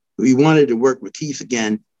we wanted to work with Keith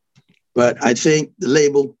again, but I think the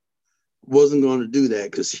label wasn't going to do that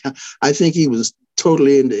because I think he was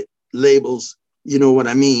totally into labels, you know what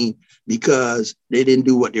I mean, because they didn't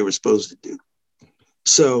do what they were supposed to do.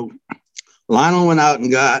 So Lionel went out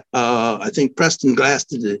and got, I think Preston Glass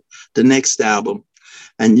did the next album.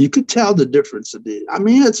 And you could tell the difference of it. I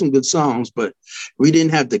mean, he had some good songs, but we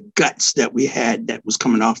didn't have the guts that we had that was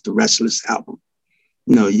coming off the Restless album.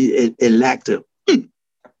 It lacked a,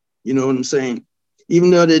 you know what I'm saying?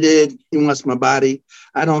 Even though they did He Wants My Body,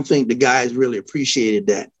 I don't think the guys really appreciated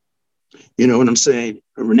that. You know what I'm saying?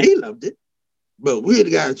 Renee loved it. But we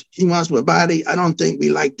the guys, He Wants My Body, I don't think we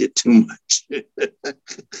liked it too much.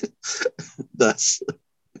 Thus,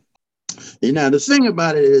 the thing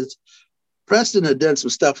about it is, Preston had done some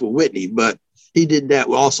stuff with Whitney, but he did that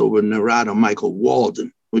also with Narada Michael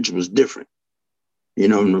Walden, which was different.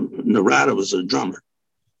 Narada was a drummer.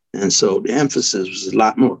 And so the emphasis was a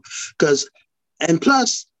lot more. And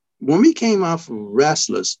plus, when we came off of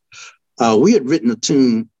Restless, we had written a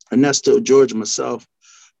tune, Ernesto, George, and myself,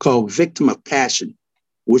 called Victim of Passion,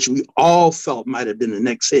 which we all felt might have been the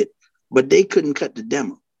next hit, but they couldn't cut the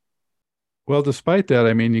demo. Well, despite that,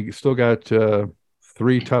 I mean, you still got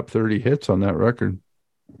 3 top 30 hits on that record.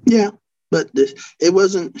 Yeah, but it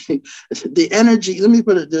wasn't the energy. Let me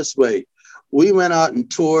put it this way. We went out and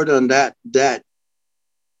toured on that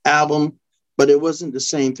album, but it wasn't the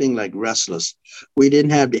same thing like Restless. We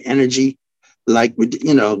didn't have the energy like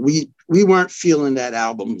we weren't feeling that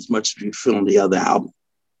album as much as we feeling the other album.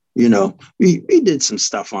 We did some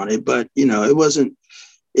stuff on it, but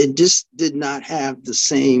it just did not have the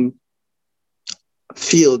same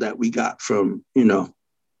feel that we got from,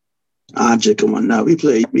 Object and whatnot. We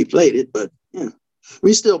played it, but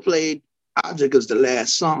we still played Object as the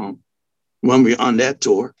last song when we were on that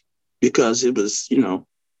tour because it was, it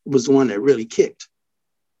was the one that really kicked.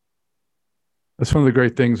 That's one of the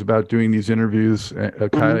great things about doing these interviews,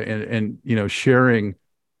 and sharing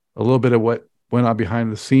a little bit of what went on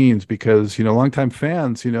behind the scenes, because longtime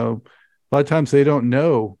fans, a lot of times they don't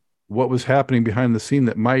know what was happening behind the scene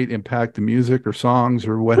that might impact the music or songs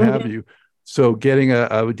or what have you. So getting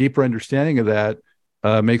a deeper understanding of that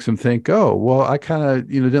makes them think, oh, well, I kind of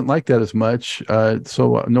didn't like that as much.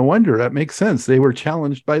 So no wonder, that makes sense. They were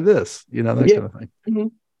challenged by this, that kind of thing. Mm-hmm.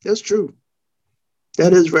 That's true.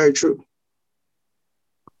 That is very true.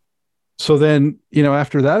 So then,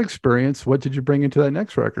 after that experience, what did you bring into that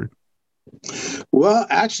next record? Well,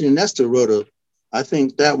 actually, Nestor wrote I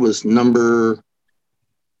think that was number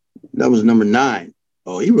 9.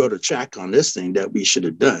 Oh, he wrote a track on this thing that we should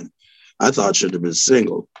have done. I thought should have been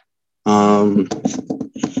single. I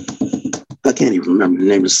can't even remember the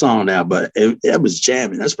name of the song now, but it was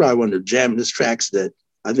jamming. That's probably one of the jammingest tracks that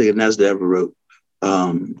I think Nestor ever wrote.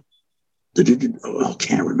 I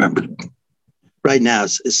can't remember. Right now,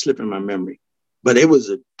 it's slipping my memory, but it was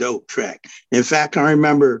a dope track. In fact, I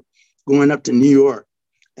remember going up to New York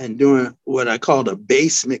and doing what I called a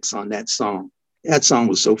bass mix on that song. That song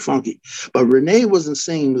was so funky, but Renee wasn't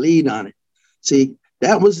singing lead on it. See,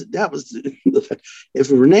 that was if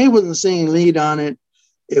Renee wasn't singing lead on it,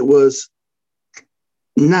 it was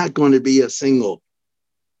not going to be a single,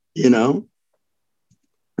 And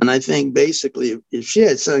I think basically, if she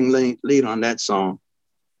had sung lead on that song,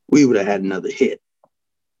 we would have had another hit.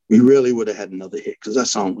 We really would have had another hit because that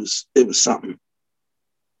song was something,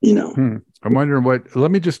 I'm wondering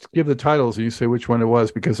let me just give the titles and you say which one it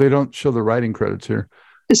was, because they don't show the writing credits here.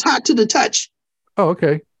 It's Hot to the Touch. Oh,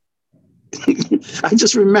 okay. I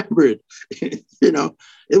just remembered, it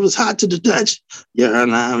was Hot to the Touch. Your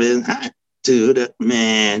love is hot to the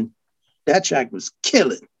man. That track was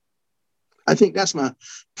killing. I think that's my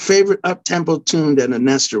favorite up-tempo tune that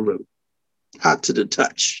Nestor wrote. Hot to the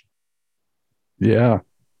Touch. Yeah.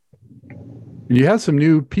 You had some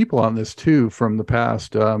new people on this too from the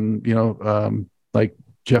past. Like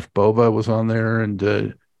Jeff Bova was on there,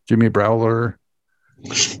 and Jimmy Browler.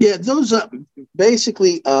 Yeah, those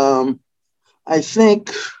basically. I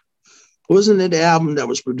think wasn't it the album that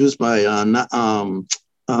was produced by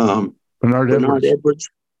Bernard Edwards?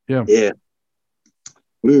 Yeah.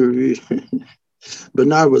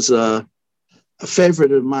 Bernard was a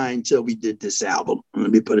favorite of mine until we did this album.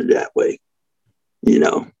 Let me put it that way.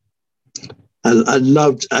 I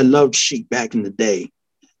loved Chic back in the day,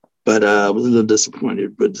 but I was a little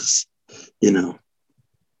disappointed with this,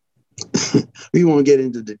 we won't get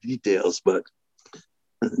into the details, but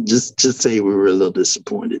just say we were a little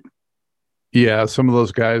disappointed. Yeah, some of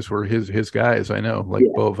those guys were his guys, I know, like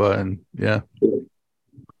Bova and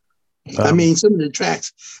I mean, some of the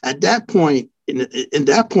tracks at that point, in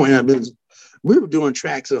that point, we were doing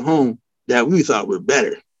tracks at home that we thought were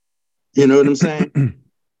better. You know what I'm saying?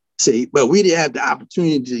 See, but we didn't have the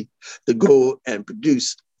opportunity to go and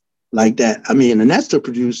produce like that. I mean, and that's to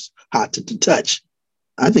produce Hot to the Touch.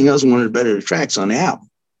 I think that was one of the better tracks on the album,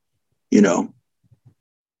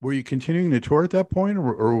 Were you continuing to tour at that point,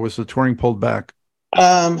 or was the touring pulled back?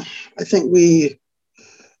 I think the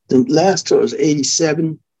last tour was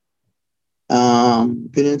 87.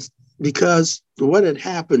 Because what had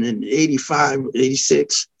happened in 85,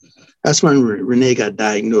 86, that's when Renee got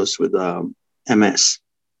diagnosed with MS.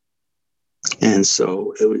 And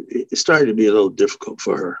so it started to be a little difficult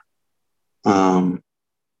for her.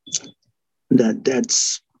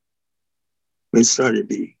 That's when it started to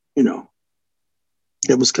be,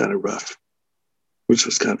 it was kind of rough, which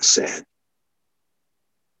was kind of sad.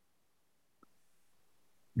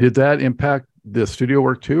 Did that impact the studio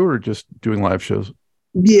work too, or just doing live shows?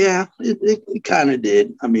 Yeah, it kind of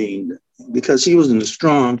did. I mean, because he wasn't as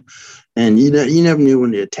strong, and you never knew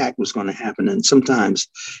when the attack was going to happen, and sometimes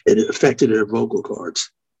it affected her vocal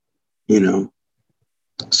cords.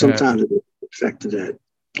 Sometimes it affected that.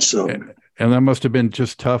 So, and that must have been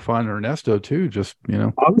just tough on Ernesto too. Just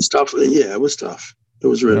it was tough. Yeah, it was tough. It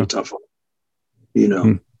was really tough.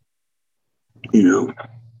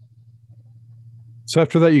 So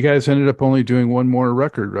after that, you guys ended up only doing one more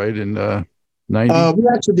record, right? In 90? We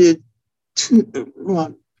actually did two.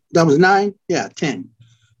 Well, that was 9. Yeah, 10.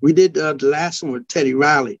 We did the last one with Teddy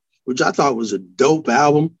Riley, which I thought was a dope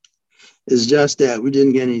album. It's just that we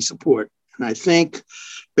didn't get any support. And I think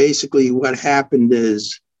basically what happened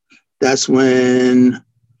is that's when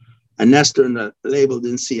Nestor and the label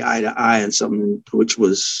didn't see eye to eye on something, which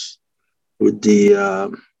was with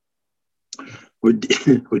the with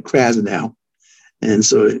Krasnow. And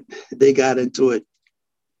so they got into it.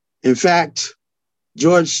 In fact,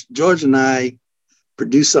 George and I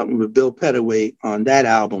produced something with Bill Pettaway on that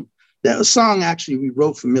album. That a song actually we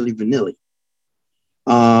wrote for Milli Vanilli,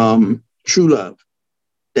 True Love,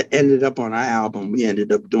 that ended up on our album. We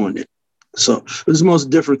ended up doing it. So it was the most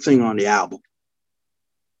different thing on the album.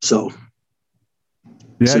 So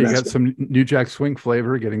yeah, you got some New Jack Swing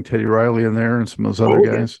flavor, getting Teddy Riley in there and some of those other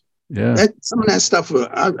guys. Yeah. Some of that stuff,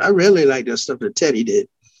 I really like that stuff that Teddy did.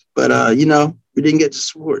 But, we didn't get the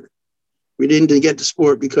support. We didn't get the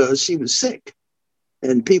support because she was sick.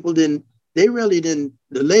 And people the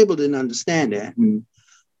label didn't understand that. And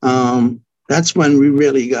that's when we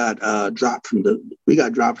really got dropped from the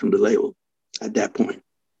label at that point.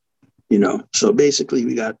 So basically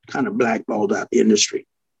we got kind of blackballed out the industry.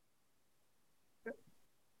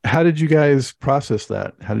 How did you guys process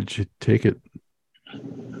that? How did you take it?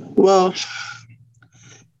 Well,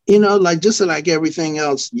 just like everything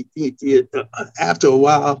else, after a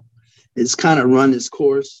while, it's kind of run its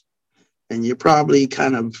course, and you're probably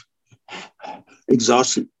kind of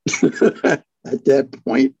exhausted at that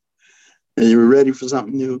point, and you were ready for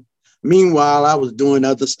something new. Meanwhile, I was doing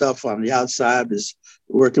other stuff on the outside, was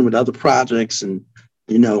working with other projects, and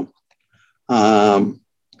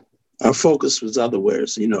our focus was otherwhere.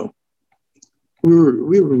 So,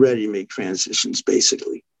 we were ready to make transitions,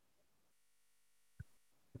 basically.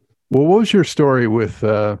 Well, what was your story with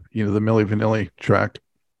the Milli Vanilli track?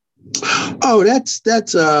 Oh,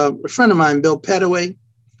 that's a friend of mine, Bill Pettaway.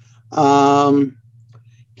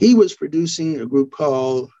 He was producing a group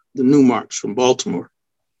called the Newmarks from Baltimore.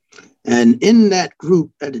 And in that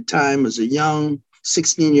group at the time was a young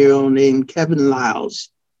 16-year-old named Kevin Lyles.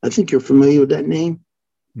 I think you're familiar with that name.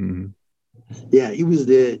 Mm-hmm. Yeah, he was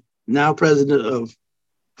the now president of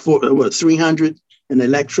 300 and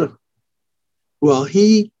Elektra. Well,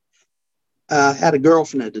 he had a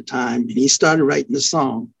girlfriend at the time, and he started writing a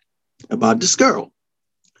song about this girl.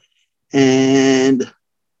 And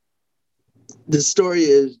the story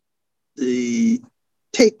is the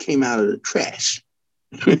tape came out of the trash.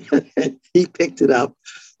 He picked it up.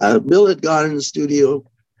 Bill had gone in the studio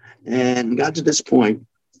and got to this point,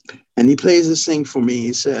 and he plays this thing for me.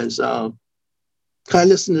 He says, can I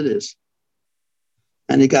listen to this?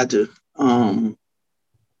 And he got to,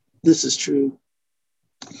 this is true.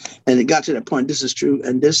 And it got to that point, this is true.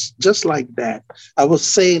 And this, just like that, I was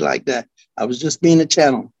saying like that. I was just being a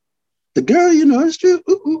channel. The girl, it's true.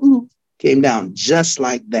 Ooh, ooh, ooh, came down just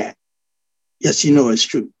like that. Yes, it's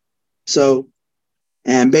true. So,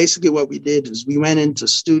 and basically what we did is we went into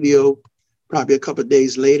studio probably a couple of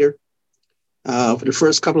days later. For the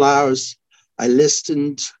first couple of hours, I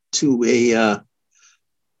listened to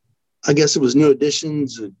I guess it was New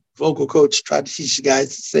Editions, a vocal coach tried to teach the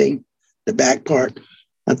guys to sing the back part.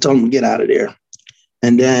 I told them to get out of there.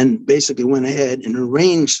 And then basically went ahead and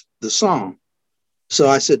arranged the song. So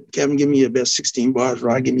I said, Kevin, give me your best 16 bars.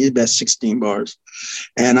 Rod, give me your best 16 bars.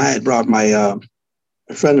 And I had brought my a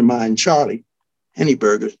friend of mine, Charlie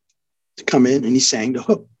Henneberger, to come in, and he sang the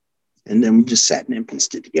hook. And then we just sat and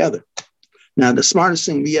pieced it together. Now, the smartest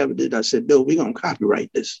thing we ever did, I said, Bill, we're going to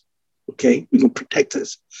copyright this. Okay? We're going to protect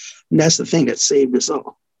this. And that's the thing that saved us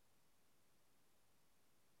all.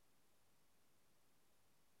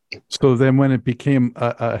 So then when it became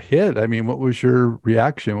a hit, I mean, what was your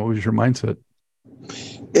reaction? What was your mindset?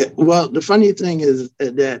 Well, the funny thing is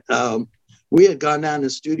that we had gone down to the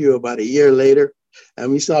studio about a year later,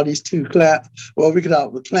 and we saw these two clowns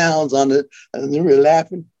on it, and they were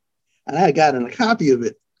laughing. And I had gotten a copy of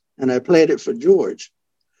it, and I played it for George.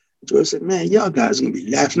 George said, man, y'all guys are going to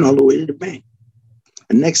be laughing all the way to the bank.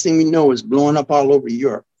 And next thing we know, it's blowing up all over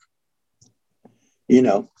Europe.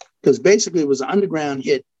 Because basically it was an underground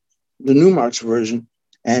hit, the Newmarks version,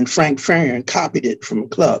 and Frank Farian copied it from a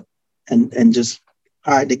club and just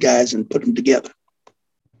hired the guys and put them together.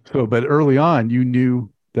 So, but early on, you knew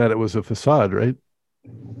that it was a facade, right?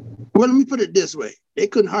 Well, let me put it this way. They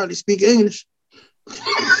couldn't hardly speak English.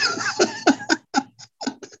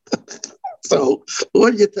 So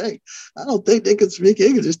what do you think? I don't think they could speak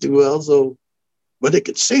English too well. So, but they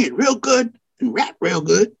could sing it real good and rap real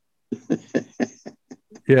good.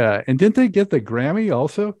 Yeah. And didn't they get the Grammy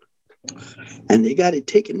also? And they got it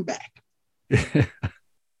taken back.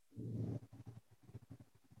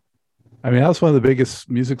 I mean, that was one of the biggest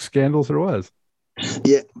music scandals there was.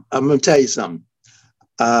 Yeah, I'm gonna tell you something.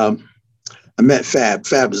 I met Fab.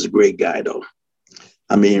 Fab is a great guy, though.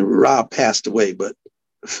 I mean, Rob passed away, but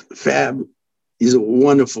Fab, he's a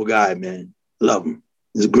wonderful guy, man. Love him.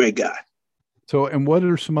 He's a great guy. So, and what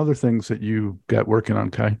are some other things that you got working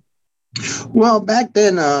on, Kai? Well, back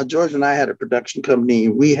then, George and I had a production company.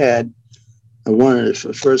 We had one of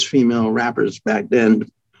the first female rappers back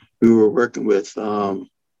then. We were working with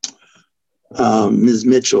Ms.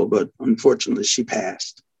 Mitchell, but unfortunately she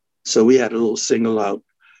passed. So we had a little single out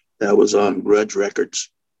that was on Grudge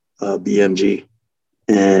Records, BMG.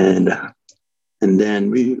 And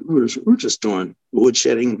then we were just doing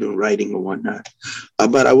woodshedding, doing writing and whatnot.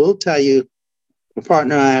 But I will tell you, my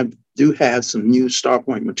partner and I do have some new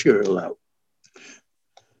Starpoint material out.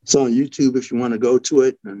 It's on YouTube if you want to go to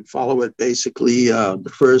it and follow it. Basically,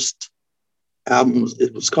 the first album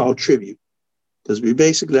was called Tribute, because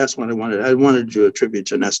that's what I wanted. I wanted to do a tribute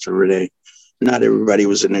to Nestor Renee. Not everybody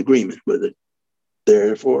was in agreement with it.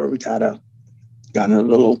 Therefore, we got a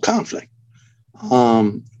little conflict.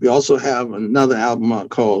 We also have another album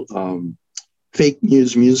called Fake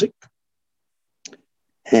News Music.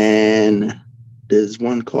 And there's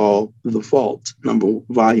one called The Vault,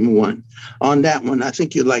 Volume 1. On that one, I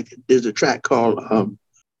think there's a track called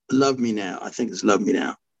Love Me Now. I think it's Love Me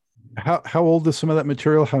Now. How old is some of that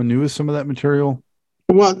material? How new is some of that material?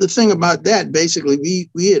 Well, the thing about that, basically,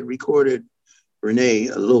 we had recorded Renee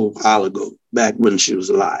a little while ago, back when she was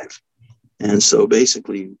alive. And so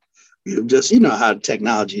basically, we just, how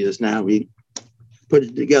technology is now. We put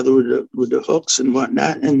it together with the hooks and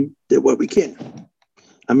whatnot and did what we can.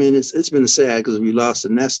 I mean, it's been sad because we lost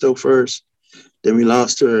Ernesto first, then we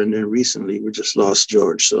lost her, and then recently we just lost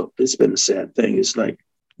George. So it's been a sad thing. It's like,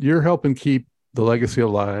 you're helping keep the legacy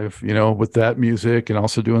alive, with that music and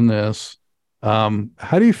also doing this. How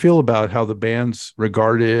do you feel about how the band's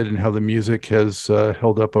regarded and how the music has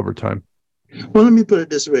held up over time? Well, let me put it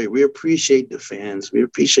this way. We appreciate the fans. We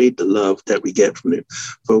appreciate the love that we get from the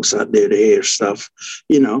folks out there to hear stuff.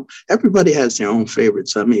 Everybody has their own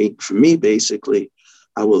favorites. I mean, for me, basically,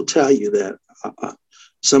 I will tell you that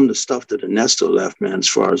some of the stuff that Ernesto left, man, as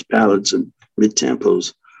far as ballads and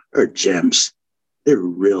mid-tempos, are gems. They're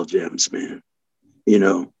real gems, man.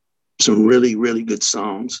 Some really, really good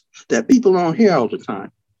songs that people don't hear all the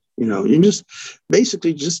time. You just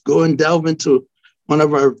basically just go and delve into one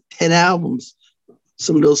of our 10 albums,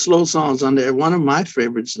 some of those slow songs on there. One of my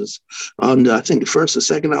favorites is on, I think, the first or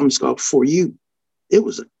second album is called For You. It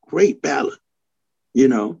was a great ballad,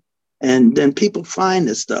 and then people find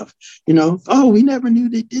this stuff, oh, we never knew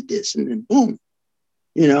they did this. And then boom,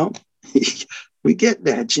 we get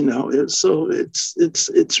that, so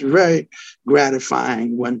it's very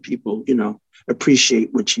gratifying when people,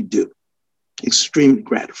 appreciate what you do. Extremely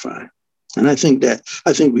gratifying. And I think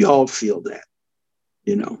we all feel that,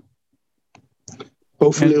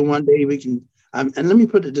 Hopefully one day we can, and let me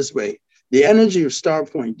put it this way. The energy of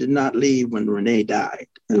Starpoint did not leave when Renee died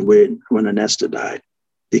and when Ernesto died,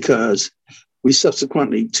 because we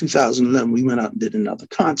subsequently, 2011, we went out and did another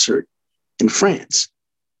concert in France,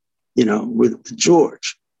 with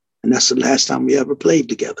George. And that's the last time we ever played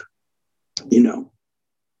together.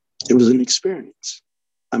 It was an experience.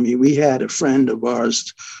 I mean, we had a friend of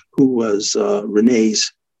ours who was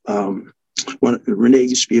Renee's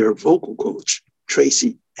used to be her vocal coach,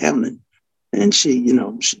 Tracy Hamlin. And she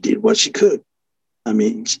did what she could. I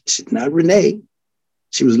mean, she's not Renee.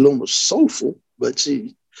 She was a little more soulful, but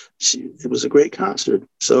it was a great concert.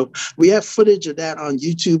 So we have footage of that on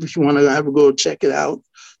YouTube if you want to ever go check it out.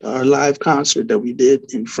 Our live concert that we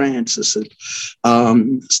did in France. It's at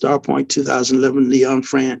Starpoint 2011, Lyon,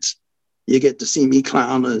 France. You get to see me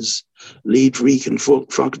clown as lead freak and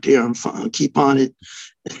funketeer and Keep On It,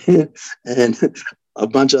 and a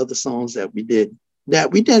bunch of other songs that we did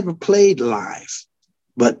that we never played live,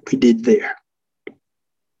 but we did there.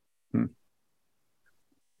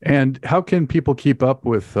 And how can people keep up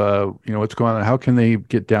with, what's going on? How can they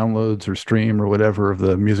get downloads or stream or whatever of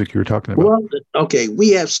the music you were talking about? Well, okay, we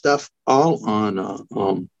have stuff all on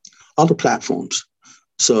all the platforms.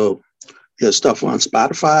 So we have stuff on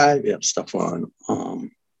Spotify. We have stuff on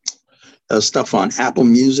Apple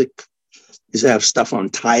Music. We have stuff on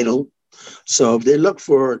Tidal. So if they look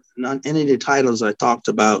for any of the titles I talked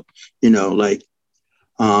about, like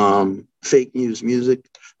Fake News Music,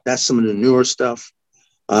 that's some of the newer stuff.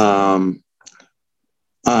 The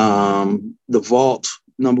Vault,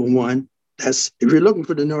 number 1. If you're looking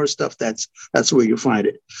for the newer stuff, that's where you'll find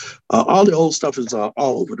it. All the old stuff is all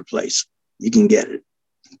over the place. You can get it.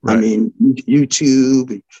 Right. I mean,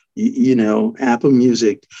 YouTube, Apple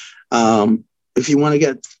Music. If if you want to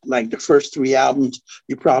get like the first 3 albums,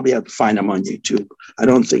 you probably have to find them on YouTube. I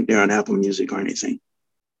don't think they're on Apple Music or anything.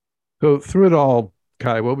 So through it all,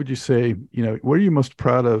 Kai, what would you say, what are you most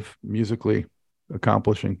proud of musically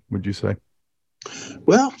accomplishing, would you say?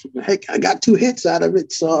 Well, heck, I got 2 hits out of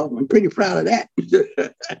it, so I'm pretty proud of that.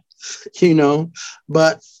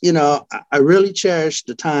 But, I really cherish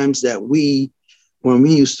the times that when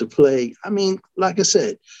we used to play. I mean, like I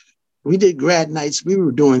said, we did grad nights. We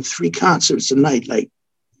were doing 3 concerts a night, like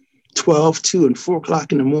 12, 2, and 4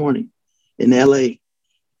 o'clock in the morning in LA.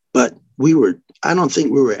 But I don't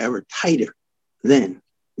think we were ever tighter then.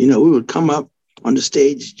 We would come up on the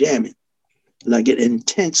stage jamming, like an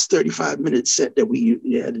intense 35-minute set that we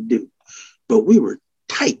had to do. But we were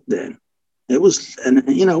tight then. It was a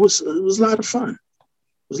lot of fun.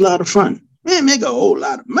 It was a lot of fun. We didn't make a whole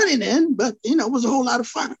lot of money then, but, it was a whole lot of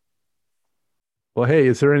fun. Well, hey,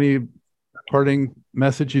 is there any parting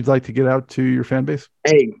message you'd like to get out to your fan base?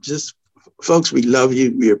 Hey, just folks, we love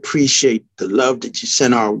you. We appreciate the love that you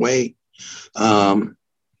send our way.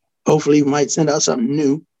 Hopefully we might send out something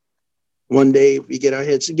new one day if we get our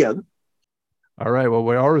heads together. All right. Well,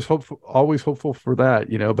 we're always hopeful for that,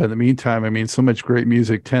 but in the meantime, I mean, so much great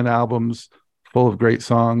music, 10 albums full of great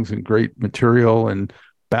songs and great material and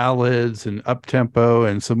ballads and up-tempo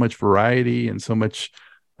and so much variety and so much,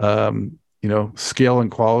 scale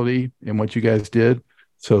and quality in what you guys did.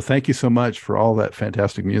 So thank you so much for all that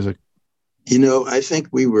fantastic music. I think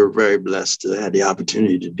we were very blessed to have the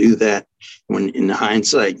opportunity to do that. When in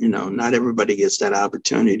hindsight, not everybody gets that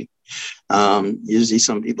opportunity. Usually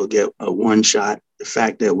some people get a one shot. The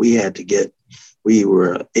fact that we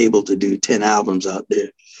were able to do 10 albums out there,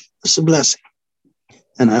 it's a blessing.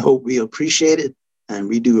 And I hope we appreciate it. And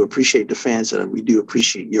we do appreciate the fans, and we do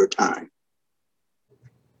appreciate your time.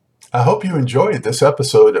 I hope you enjoyed this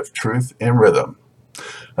episode of Truth in Rhythm.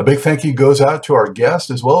 A big thank you goes out to our guest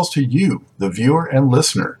as well as to you, the viewer and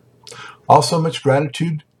listener. Also, much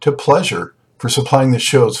gratitude to Pleasure for supplying the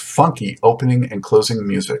show's funky opening and closing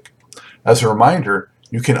music. As a reminder,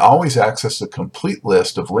 you can always access the complete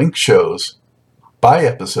list of linked shows by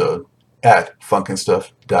episode at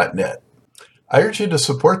funkandstuff.net. I urge you to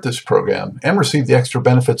support this program and receive the extra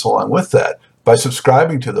benefits along with that by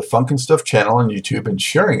subscribing to the Funk and Stuff channel on YouTube and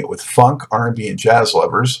sharing it with funk, R&B, and jazz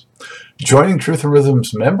lovers, joining Truth and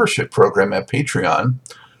Rhythm's membership program at Patreon,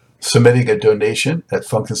 submitting a donation at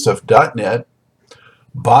funkandstuff.net,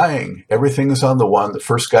 buying Everything is on the One, the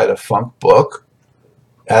First Guide to Funk book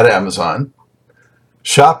at Amazon,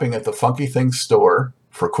 shopping at the Funky Things store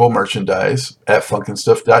for cool merchandise at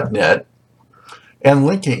funkandstuff.net, and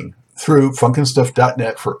linking through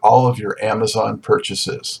funkandstuff.net for all of your Amazon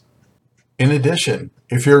purchases. In addition,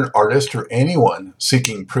 if you're an artist or anyone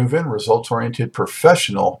seeking proven, results-oriented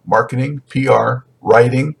professional marketing, PR,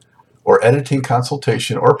 writing, or editing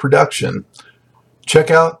consultation or production, check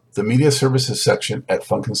out the media services section at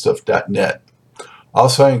funkandstuff.net.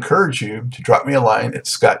 Also, I encourage you to drop me a line at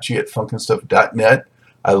scottg@funkandstuff.net.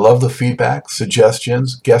 I love the feedback,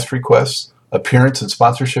 suggestions, guest requests, appearance and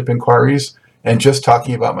sponsorship inquiries, and just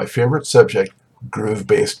talking about my favorite subject,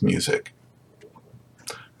 groove-based music.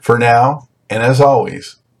 For now, and as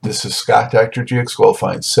always, this is Scott Dr. GX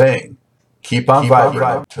Goldfine saying, keep on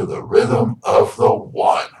vibing to the rhythm of the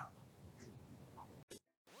one.